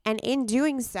 And in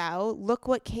doing so, look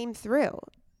what came through.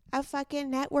 A fucking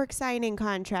network signing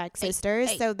contract,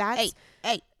 sisters. So that's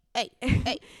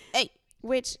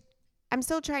which I'm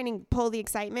still trying to pull the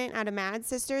excitement out of Mads,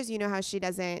 sisters. You know how she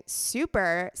doesn't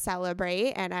super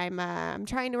celebrate, and I'm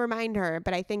trying to remind her,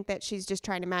 but I think that she's just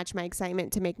trying to match my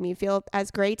excitement to make me feel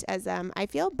as great as I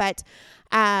feel. But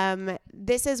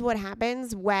this is what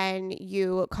happens when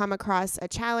you come across a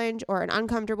challenge or an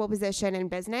uncomfortable position in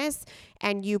business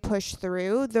and you push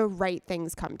through. The right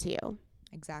things come to you.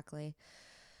 Exactly.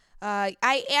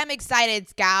 I am excited,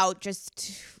 Scout.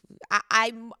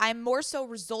 I'm more so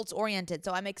results oriented.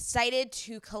 So I'm excited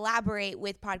to collaborate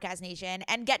with Podcast Nation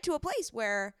and get to a place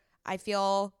where I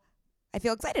feel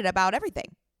excited about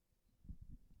everything.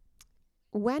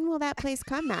 When will that place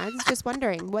come, Mads? Just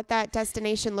wondering what that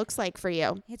destination looks like for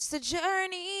you. It's the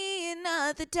journey,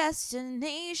 not the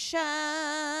destination.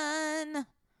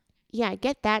 Yeah,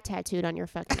 get that tattooed on your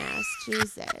fucking ass.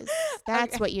 Jesus.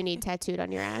 That's what you need tattooed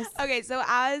on your ass. Okay, so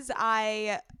as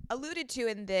I alluded to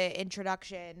in the intro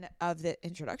of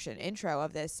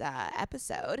this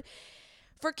episode,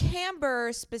 for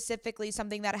Camber specifically,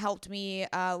 something that helped me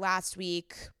last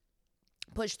week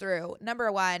push through, number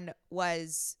one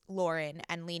was Lauren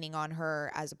and leaning on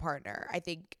her as a partner. I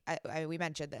think we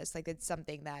mentioned this, like it's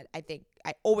something that I think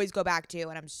I always go back to,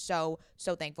 and I'm so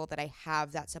thankful that I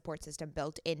have that support system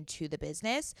built into the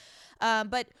business.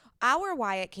 But our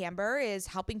why at Camber is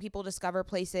helping people discover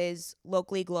places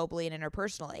locally, globally, and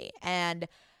interpersonally. And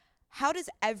how does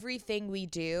everything we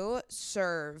do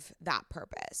serve that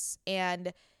purpose?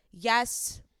 And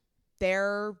yes,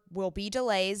 there will be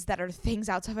delays that are things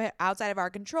outside of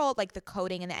our control, like the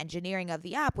coding and the engineering of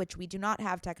the app, which we do not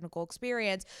have technical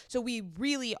experience. So we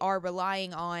really are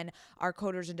relying on our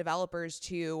coders and developers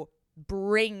to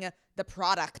bring the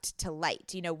product to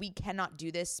light. We cannot do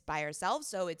this by ourselves,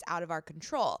 so it's out of our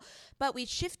control. But we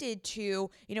shifted to,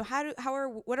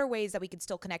 what are ways that we can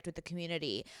still connect with the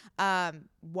community?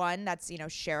 One, that's,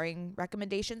 sharing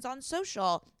recommendations on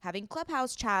social, having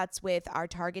Clubhouse chats with our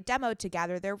target demo to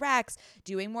gather their recs,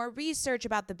 doing more research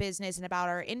about the business and about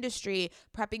our industry,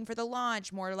 prepping for the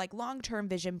launch, more like long-term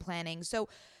vision planning. So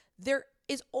there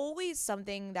is always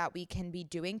something that we can be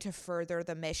doing to further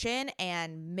the mission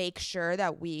and make sure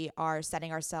that we are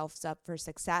setting ourselves up for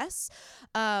success.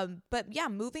 But yeah,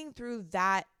 moving through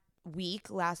that week,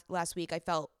 last week, I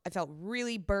felt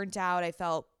really burnt out. I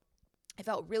felt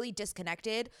really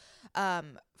disconnected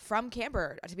from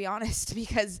Camber, to be honest,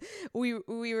 because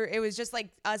it was just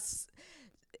like us.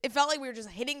 It felt like we were just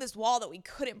hitting this wall that we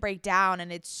couldn't break down, and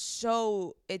it's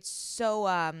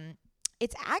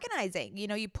agonizing.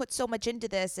 You put so much into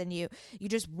this and you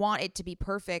just want it to be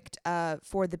perfect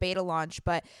for the beta launch.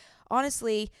 But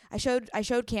honestly, I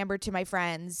showed Camber to my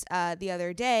friends the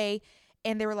other day,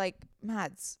 and they were like,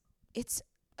 Mads, it's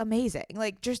amazing.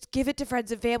 Like, just give it to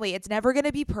friends and family. It's never going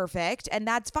to be perfect, and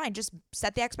that's fine. Just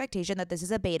set the expectation that this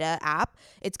is a beta app.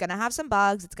 It's going to have some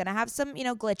bugs. It's going to have some,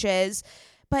 glitches.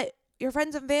 But your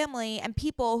friends and family and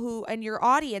people and your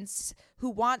audience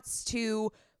who wants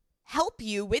to help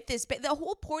you with this. The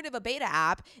whole point of a beta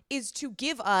app is to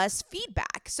give us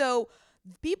feedback. So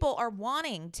people are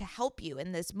wanting to help you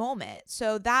in this moment.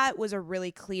 So that was a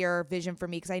really clear vision for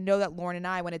me, because I know that Lauren and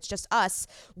I, when it's just us,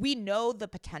 we know the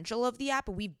potential of the app.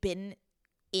 We've been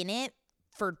in it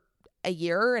for a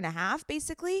year and a half,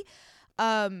 basically.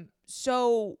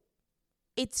 So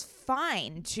it's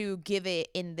fine to give it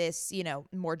in this,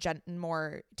 more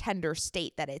tender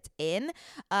state that it's in,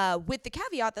 with the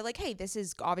caveat that, like, hey, this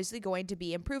is obviously going to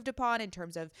be improved upon in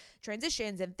terms of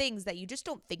transitions and things that you just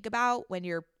don't think about when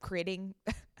you're creating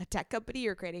a tech company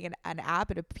or creating an app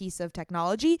and a piece of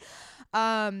technology.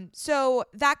 So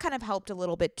that kind of helped a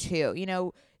little bit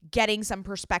too, getting some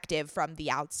perspective from the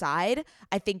outside,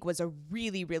 I think was a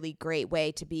really, really great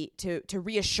way to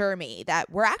reassure me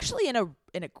that we're actually in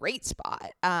a great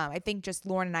spot. I think just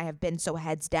Lauren and I have been so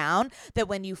heads down that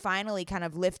when you finally kind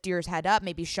of lift your head up,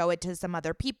 maybe show it to some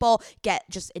other people, get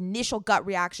just initial gut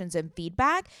reactions and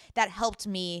feedback, that helped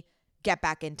me get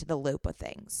back into the loop of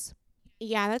things.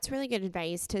 Yeah, that's really good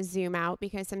advice, to zoom out,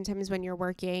 because sometimes when you're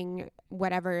working,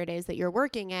 whatever it is that you're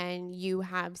working in, you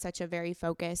have such a very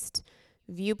focused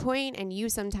viewpoint, and you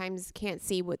sometimes can't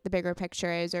see what the bigger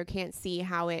picture is, or can't see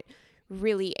how it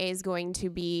really is going to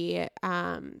be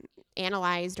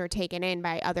analyzed or taken in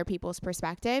by other people's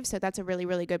perspective. So that's a really,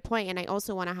 really good point. And I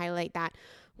also want to highlight that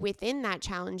within that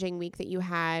challenging week that you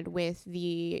had with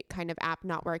the kind of app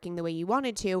not working the way you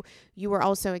wanted to, you were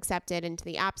also accepted into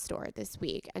the App Store this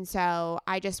week. And so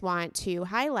I just want to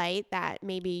highlight that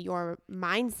maybe your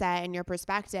mindset and your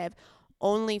perspective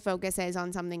only focuses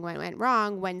on something that went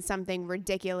wrong when something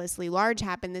ridiculously large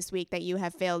happened this week that you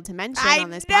have failed to mention on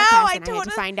this podcast. And I had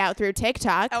to find out through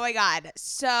TikTok. Oh my God.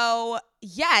 So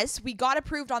yes, we got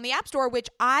approved on the App Store, which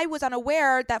I was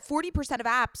unaware that 40% of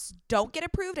apps don't get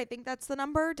approved. I think that's the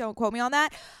number. Don't quote me on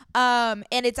that.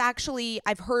 And it's actually,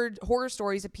 I've heard horror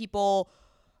stories of people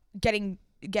getting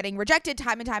rejected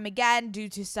time and time again due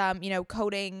to some,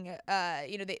 coding,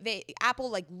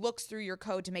 Apple like looks through your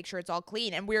code to make sure it's all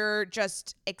clean. And we're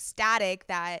just ecstatic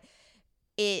that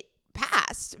it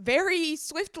passed very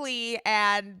swiftly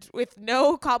and with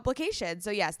no complications.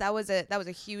 So yes, that was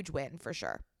a huge win for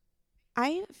sure.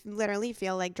 I literally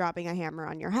feel like dropping a hammer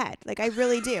on your head. Like, I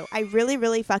really do. I really,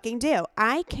 really fucking do.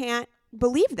 I can't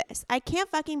believe this. I can't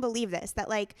fucking believe this, that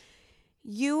like,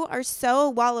 you are so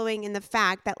wallowing in the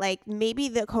fact that like maybe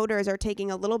the coders are taking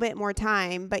a little bit more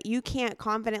time, but you can't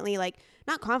confidently, like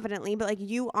not confidently, but like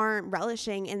you aren't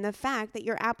relishing in the fact that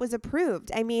your app was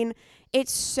approved. I mean,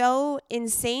 it's so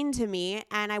insane to me,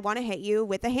 and I want to hit you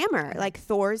with a hammer, like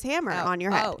Thor's hammer on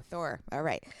your head. Oh, Thor. All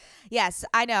right. Yes,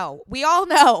 I know. We all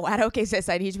know at OK Sis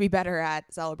I need to be better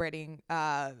at celebrating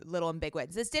little and big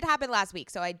wins. This did happen last week,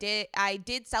 so I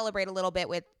did celebrate a little bit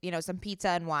with some pizza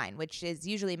and wine, which is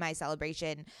usually my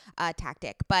celebration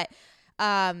tactic. But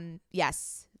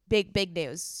yes, big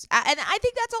news, and I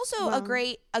think that's also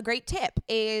a great tip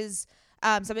is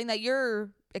something that you're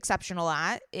exceptional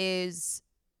at is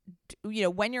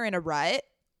when you're in a rut,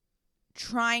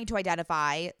 trying to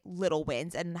identify little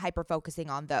wins and hyper focusing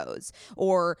on those,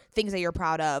 or things that you're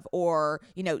proud of, or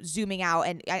zooming out.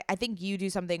 And I think you do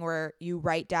something where you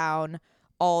write down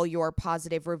all your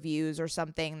positive reviews or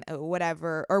something,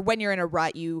 whatever, or when you're in a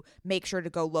rut, you make sure to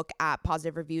go look at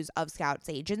positive reviews of Scouts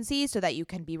Agency so that you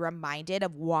can be reminded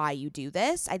of why you do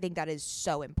this. I think that is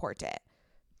so important.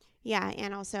 Yeah,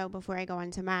 and also before I go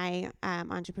into my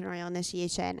entrepreneurial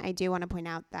initiation, I do want to point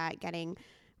out that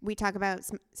we talk about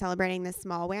celebrating the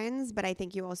small wins, but I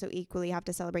think you also equally have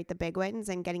to celebrate the big wins,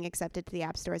 and getting accepted to the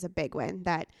App Store is a big win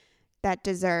that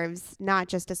deserves not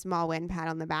just a small win pat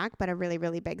on the back, but a really,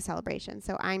 really big celebration.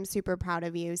 So I'm super proud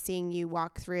of you. Seeing you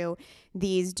walk through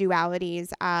these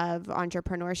dualities of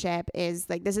entrepreneurship is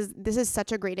like, this is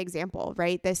such a great example,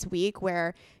 right? This week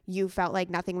where you felt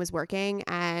like nothing was working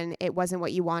and it wasn't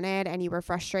what you wanted, and you were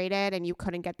frustrated and you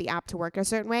couldn't get the app to work a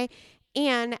certain way,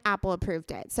 and Apple approved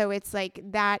it. So it's like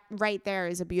that right there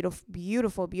is a beautiful,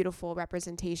 beautiful, beautiful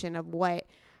representation of what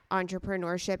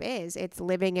entrepreneurship is. It's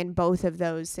living in both of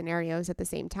those scenarios at the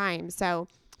same time. So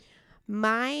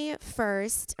with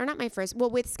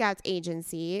Scouts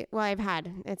Agency, it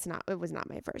was not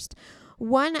my first.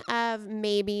 One of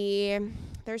maybe,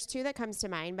 there's two that comes to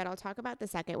mind, but I'll talk about the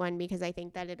second one because I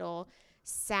think that I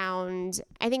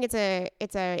think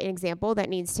it's an example that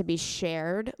needs to be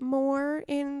shared more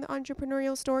in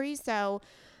entrepreneurial stories. So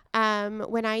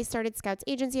when I started Scouts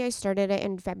Agency, I started it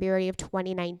in February of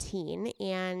 2019,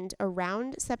 and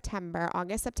around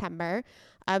August, September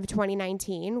of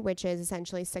 2019, which is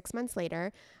essentially 6 months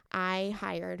later, I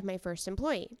hired my first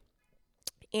employee.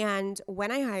 And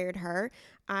when I hired her,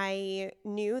 I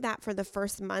knew that for the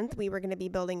first month, we were going to be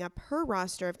building up her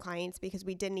roster of clients because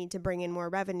we did need to bring in more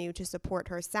revenue to support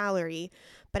her salary.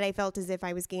 But I felt as if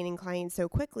I was gaining clients so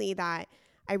quickly that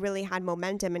I really had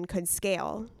momentum and could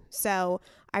scale. So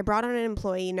I brought on an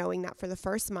employee knowing that for the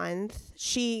first month,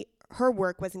 her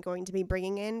work wasn't going to be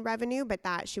bringing in revenue, but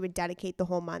that she would dedicate the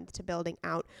whole month to building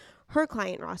out her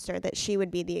client roster that she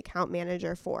would be the account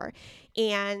manager for.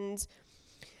 And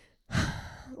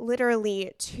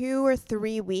literally 2 or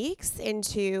 3 weeks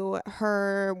into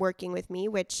her working with me,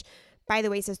 which, by the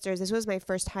way, sisters, this was my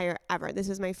first hire ever. This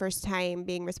was my first time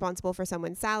being responsible for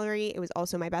someone's salary. It was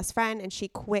also my best friend, and she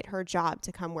quit her job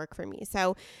to come work for me.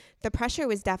 So the pressure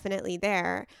was definitely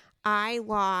there. I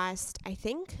lost, I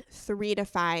think, 3 to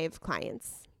 5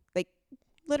 clients, like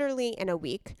literally in a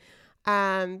week.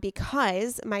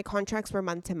 Because my contracts were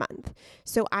month to month.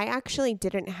 So I actually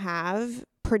didn't have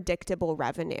predictable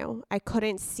revenue. I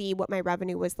couldn't see what my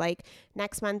revenue was like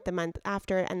next month, the month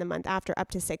after, and the month after, up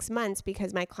to 6 months,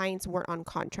 because my clients weren't on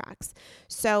contracts.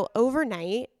 So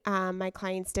overnight, my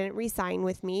clients didn't re-sign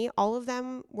with me. All of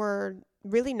them were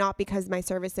really not because my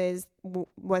services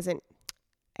wasn't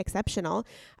exceptional.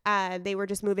 They were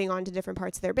just moving on to different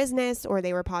parts of their business, or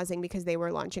they were pausing because they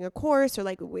were launching a course, or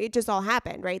like it just all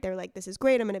happened, right? They're like, this is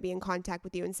great. I'm going to be in contact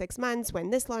with you in 6 months when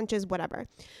this launches, whatever.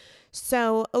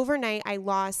 So overnight, I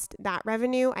lost that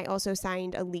revenue. I also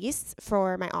signed a lease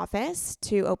for my office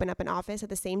to open up an office at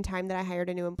the same time that I hired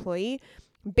a new employee,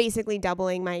 basically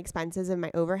doubling my expenses and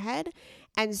my overhead.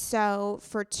 And so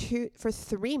for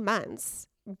 3 months,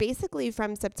 basically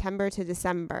from October to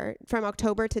December,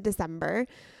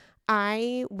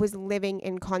 I was living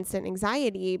in constant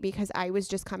anxiety because I was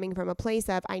just coming from a place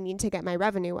of, I need to get my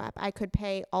revenue up. I could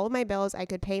pay all of my bills. I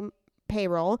could pay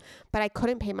payroll, but I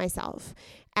couldn't pay myself.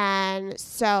 And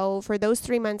so for those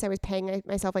 3 months, I was paying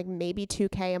myself like maybe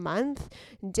 $2,000 a month,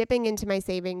 dipping into my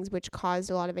savings, which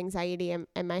caused a lot of anxiety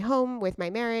in my home with my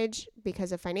marriage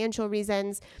because of financial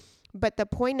reasons. But the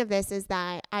point of this is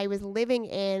that I was living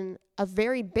in a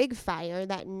very big fire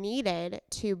that needed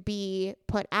to be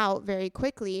put out very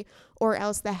quickly, or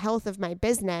else the health of my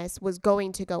business was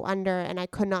going to go under and I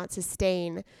could not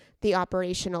sustain the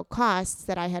operational costs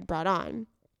that I had brought on.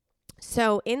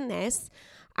 So in this,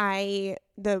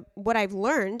 what I've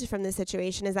learned from this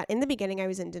situation is that in the beginning I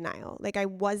was in denial. Like I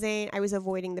was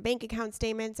avoiding the bank account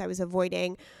statements. I was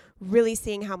avoiding really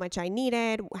seeing how much I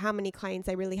needed, how many clients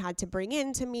I really had to bring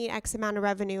in to meet X amount of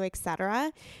revenue,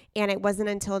 etc. And it wasn't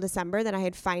until December that I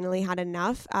had finally had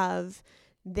enough of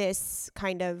this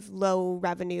kind of low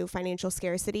revenue financial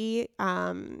scarcity,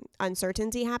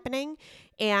 uncertainty happening.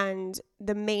 And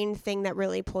the main thing that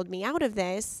really pulled me out of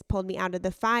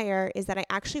the fire, is that I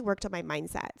actually worked on my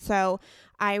mindset. So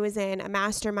I was in a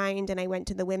mastermind and I went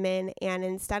to the women, and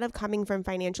instead of coming from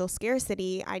financial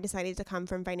scarcity, I decided to come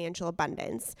from financial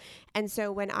abundance. And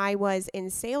so when I was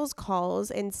in sales calls,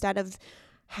 instead of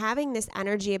having this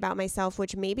energy about myself,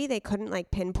 which maybe they couldn't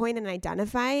like pinpoint and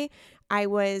identify, I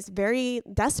was very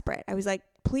desperate. I was like,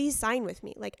 please sign with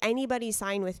me. Like anybody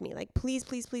sign with me. Like please,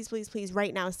 please, please, please, please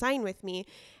right now sign with me.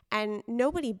 And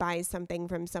nobody buys something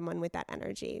from someone with that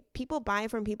energy. People buy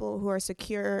from people who are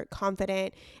secure,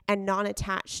 confident, and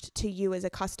non-attached to you as a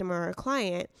customer or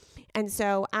client. And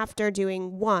so after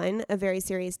doing 1, a very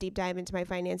serious deep dive into my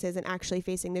finances and actually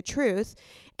facing the truth,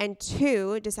 and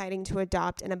 2, deciding to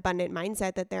adopt an abundant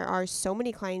mindset that there are so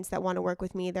many clients that want to work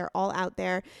with me, they're all out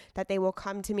there, that they will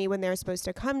come to me when they're supposed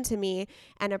to come to me,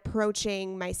 and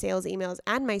approaching my sales emails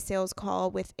and my sales call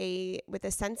with a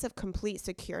sense of complete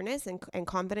secureness and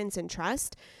confidence and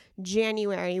trust.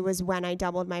 January was when I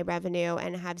doubled my revenue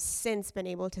and have since been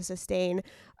able to sustain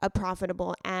a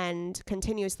profitable and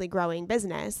continuously growing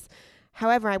business.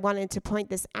 However, I wanted to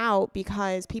point this out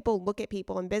because people look at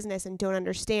people in business and don't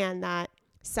understand that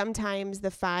sometimes the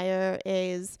fire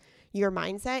is your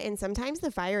mindset, and sometimes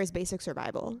the fire is basic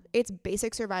survival. It's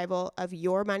basic survival of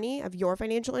your money, of your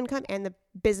financial income, and the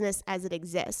business as it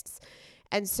exists.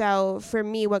 And so for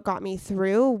me, what got me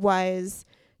through was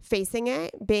facing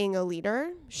it, being a leader,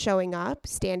 showing up,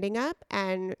 standing up,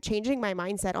 and changing my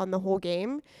mindset on the whole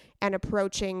game, and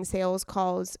approaching sales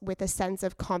calls with a sense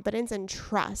of confidence and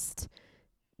trust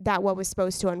that what was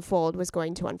supposed to unfold was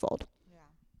going to unfold. Yeah.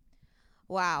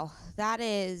 Wow. That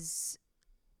is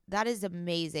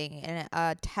amazing, and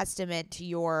a testament to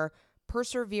your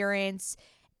perseverance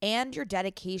and your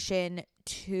dedication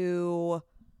to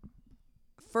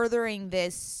furthering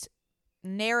this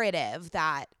narrative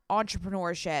that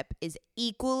entrepreneurship is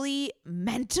equally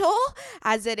mental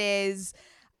as it is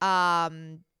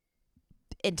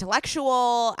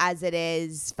intellectual, as it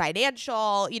is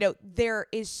financial. There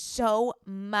is so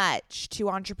much to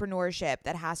entrepreneurship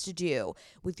that has to do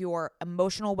with your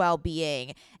emotional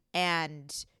well-being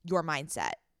and your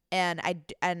mindset.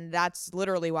 And that's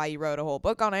literally why you wrote a whole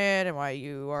book on it, and why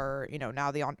you are,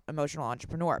 now the emotional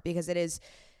entrepreneur, because it is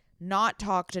not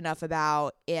talked enough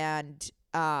about. And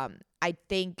I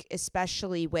think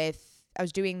especially I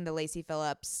was doing the Lacey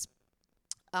Phillips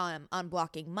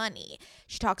Unblocking Money.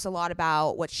 She talks a lot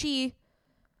about what she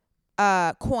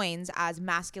coins as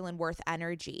masculine worth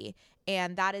energy.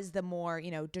 And that is the more,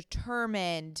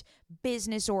 determined,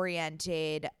 business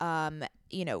oriented,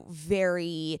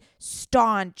 very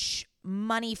staunch,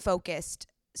 money focused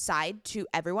side to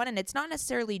everyone. And it's not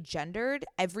necessarily gendered.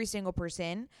 Every single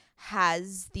person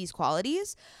has these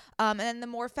qualities. And then the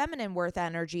more feminine worth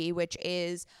energy, which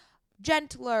is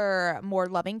gentler, more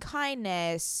loving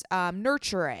kindness,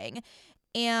 nurturing.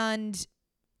 And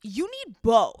you need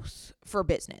both for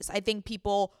business. I think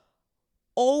people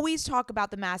always talk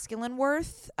about the masculine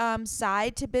worth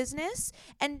side to business.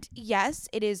 And yes,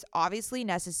 it is obviously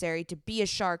necessary to be a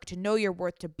shark, to know your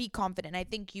worth, to be confident. I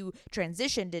think you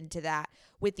transitioned into that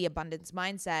with the abundance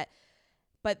mindset.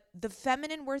 But the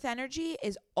feminine worth energy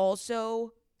is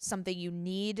also something you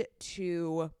need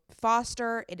to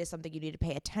foster. It is something you need to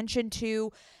pay attention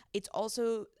to. It's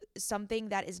also something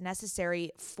that is necessary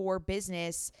for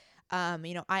business.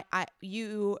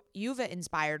 You've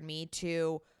inspired me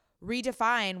to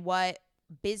redefine what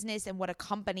business and what a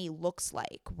company looks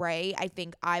like, right? I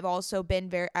think I've also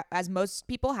been as most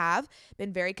people have,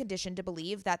 been very conditioned to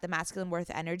believe that the masculine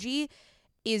worth energy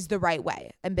is the right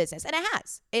way in business. And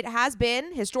it has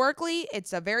been historically.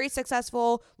 It's a very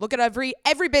successful, look at every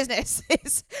business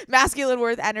is masculine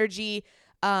worth energy,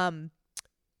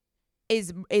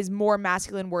 is more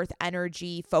masculine worth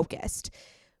energy focused.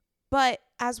 But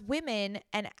as women,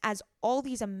 and as all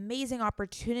these amazing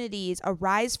opportunities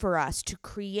arise for us to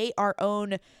create our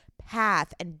own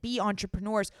path and be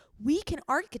entrepreneurs, we can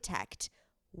architect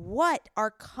what our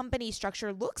company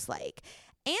structure looks like.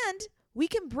 And we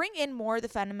can bring in more the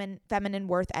feminine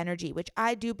worth energy, which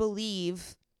I do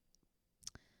believe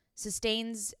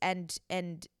sustains and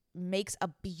makes a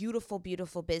beautiful,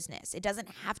 beautiful business. It doesn't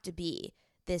have to be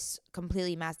this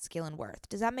completely masculine worth.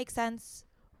 Does that make sense?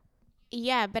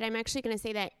 Yeah, but I'm actually going to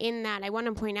say that in that, I want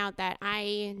to point out that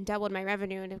I doubled my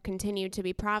revenue and have continued to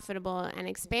be profitable and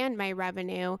expand my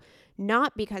revenue,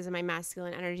 not because of my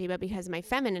masculine energy, but because of my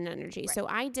feminine energy. Right. So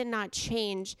I did not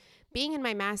change. Being in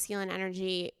my masculine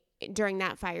energy during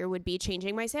that fire would be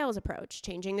changing my sales approach,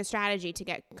 changing the strategy to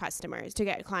get customers, to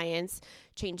get clients,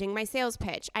 changing my sales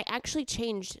pitch. I actually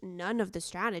changed none of the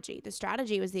strategy. The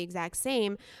strategy was the exact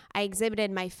same. I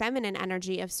exhibited my feminine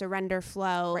energy of surrender,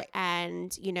 flow, right,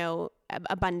 and,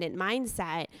 abundant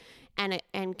mindset,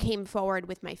 and came forward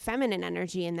with my feminine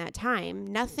energy in that time.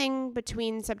 Nothing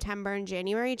between September and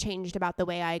January changed about the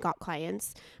way I got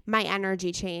clients. My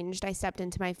energy changed. I stepped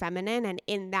into my feminine, and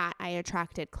in that I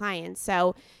attracted clients.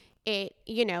 So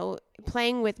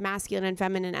playing with masculine and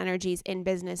feminine energies in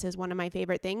business is one of my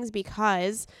favorite things,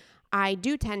 because I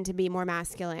do tend to be more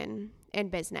masculine in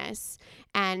business.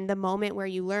 And the moment where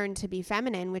you learn to be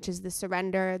feminine, which is the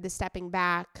surrender, the stepping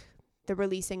back, the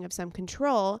releasing of some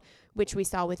control, which we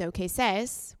saw with OK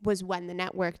Sis, was when the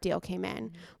network deal came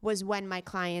in, was when my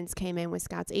clients came in with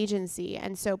Scott's agency.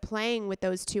 And so playing with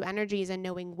those two energies and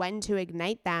knowing when to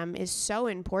ignite them is so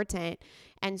important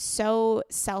and so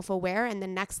self-aware, and the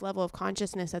next level of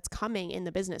consciousness that's coming in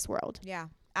the business world. Yeah,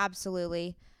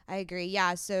 absolutely. I agree.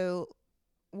 Yeah. So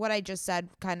what I just said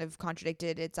kind of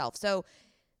contradicted itself. So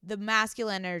the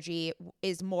masculine energy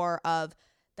is more of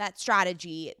that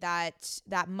strategy, that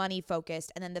money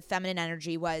focused, and then the feminine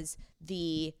energy was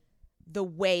the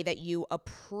way that you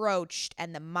approached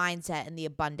and the mindset and the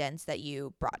abundance that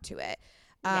you brought to it.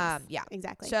 Yes, yeah,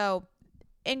 exactly. So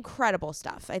incredible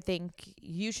stuff. I think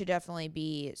you should definitely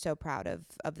be so proud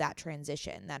of that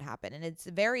transition that happened. And it's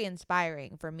very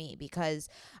inspiring for me, because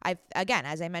again,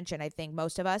 as I mentioned, I think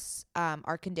most of us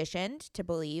are conditioned to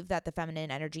believe that the feminine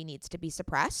energy needs to be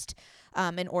suppressed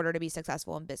in order to be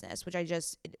successful in business, which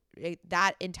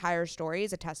that entire story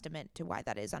is a testament to why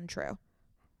that is untrue.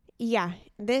 Yeah,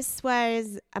 this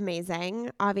was amazing.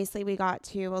 Obviously, we got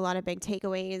to a lot of big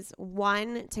takeaways.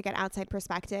 One, to get outside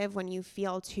perspective when you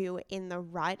feel too in the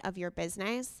rut of your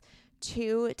business.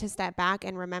 Two, to step back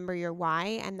and remember your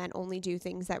why, and then only do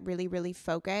things that really, really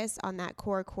focus on that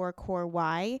core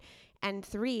why. And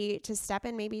three, to step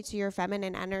in maybe to your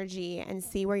feminine energy and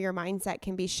see where your mindset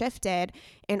can be shifted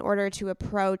in order to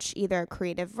approach either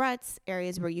creative ruts,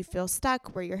 areas where you feel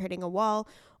stuck, where you're hitting a wall,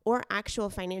 or actual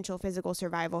financial, physical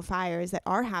survival fires that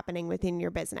are happening within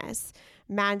your business.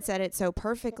 Mad said it so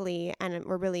perfectly, and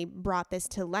we really brought this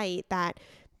to light, that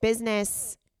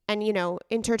business, and,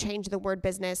 interchange the word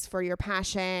business for your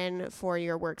passion, for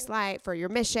your work's life, for your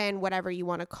mission, whatever you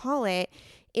want to call it,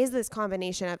 is this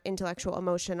combination of intellectual,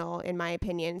 emotional, in my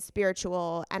opinion,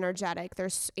 spiritual, energetic,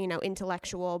 there's,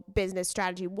 intellectual, business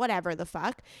strategy, whatever the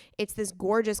fuck. It's this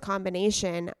gorgeous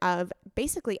combination of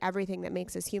basically everything that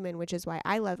makes us human, which is why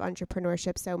I love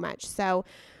entrepreneurship so much. So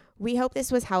we hope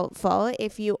this was helpful.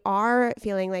 If you are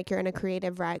feeling like you're in a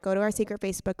creative rut, go to our secret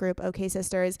Facebook group, OK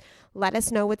Sisters. Let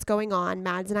us know what's going on.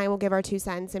 Mads and I will give our 2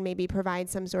 cents and maybe provide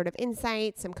some sort of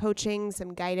insight, some coaching,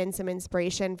 some guidance, some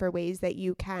inspiration for ways that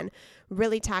you can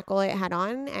really tackle it head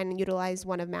on and utilize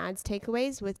one of Mads'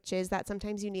 takeaways, which is that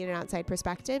sometimes you need an outside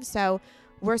perspective. So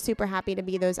we're super happy to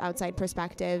be those outside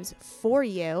perspectives for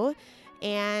you.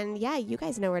 And yeah, you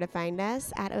guys know where to find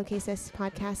us at OK Sis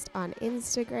Podcast on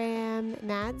Instagram.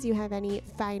 Mads, you have any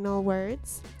final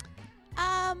words?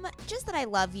 Just that I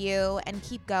love you and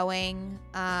keep going.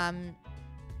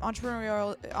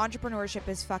 Entrepreneurship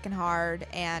is fucking hard,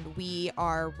 and we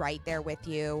are right there with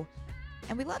you,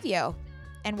 and we love you,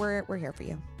 and we're here for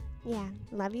you. Yeah,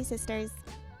 love you, sisters.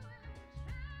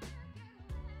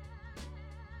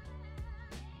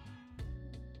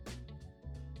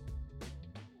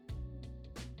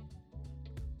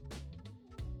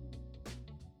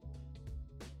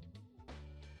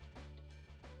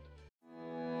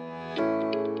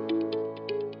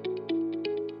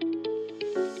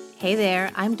 Hey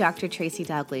there, I'm Dr. Tracy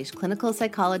Dalgleish, clinical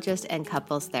psychologist and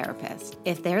couples therapist.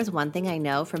 If there's one thing I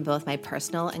know from both my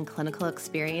personal and clinical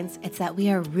experience, it's that we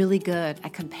are really good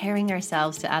at comparing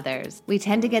ourselves to others. We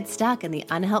tend to get stuck in the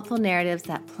unhelpful narratives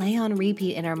that play on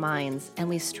repeat in our minds, and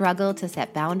we struggle to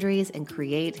set boundaries and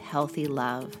create healthy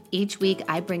love. Each week,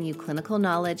 I bring you clinical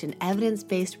knowledge and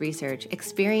evidence-based research,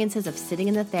 experiences of sitting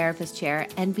in the therapist chair,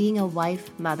 and being a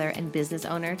wife, mother, and business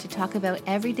owner to talk about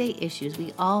everyday issues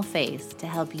we all face to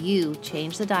help you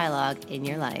change the dialogue in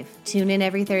your life. Tune in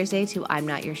every Thursday to I'm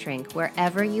Not Your Shrink,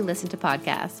 wherever you listen to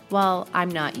podcasts. While I'm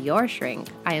not your shrink,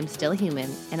 I am still human,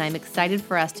 and I'm excited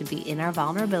for us to be in our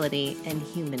vulnerability and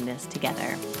humanness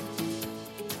together.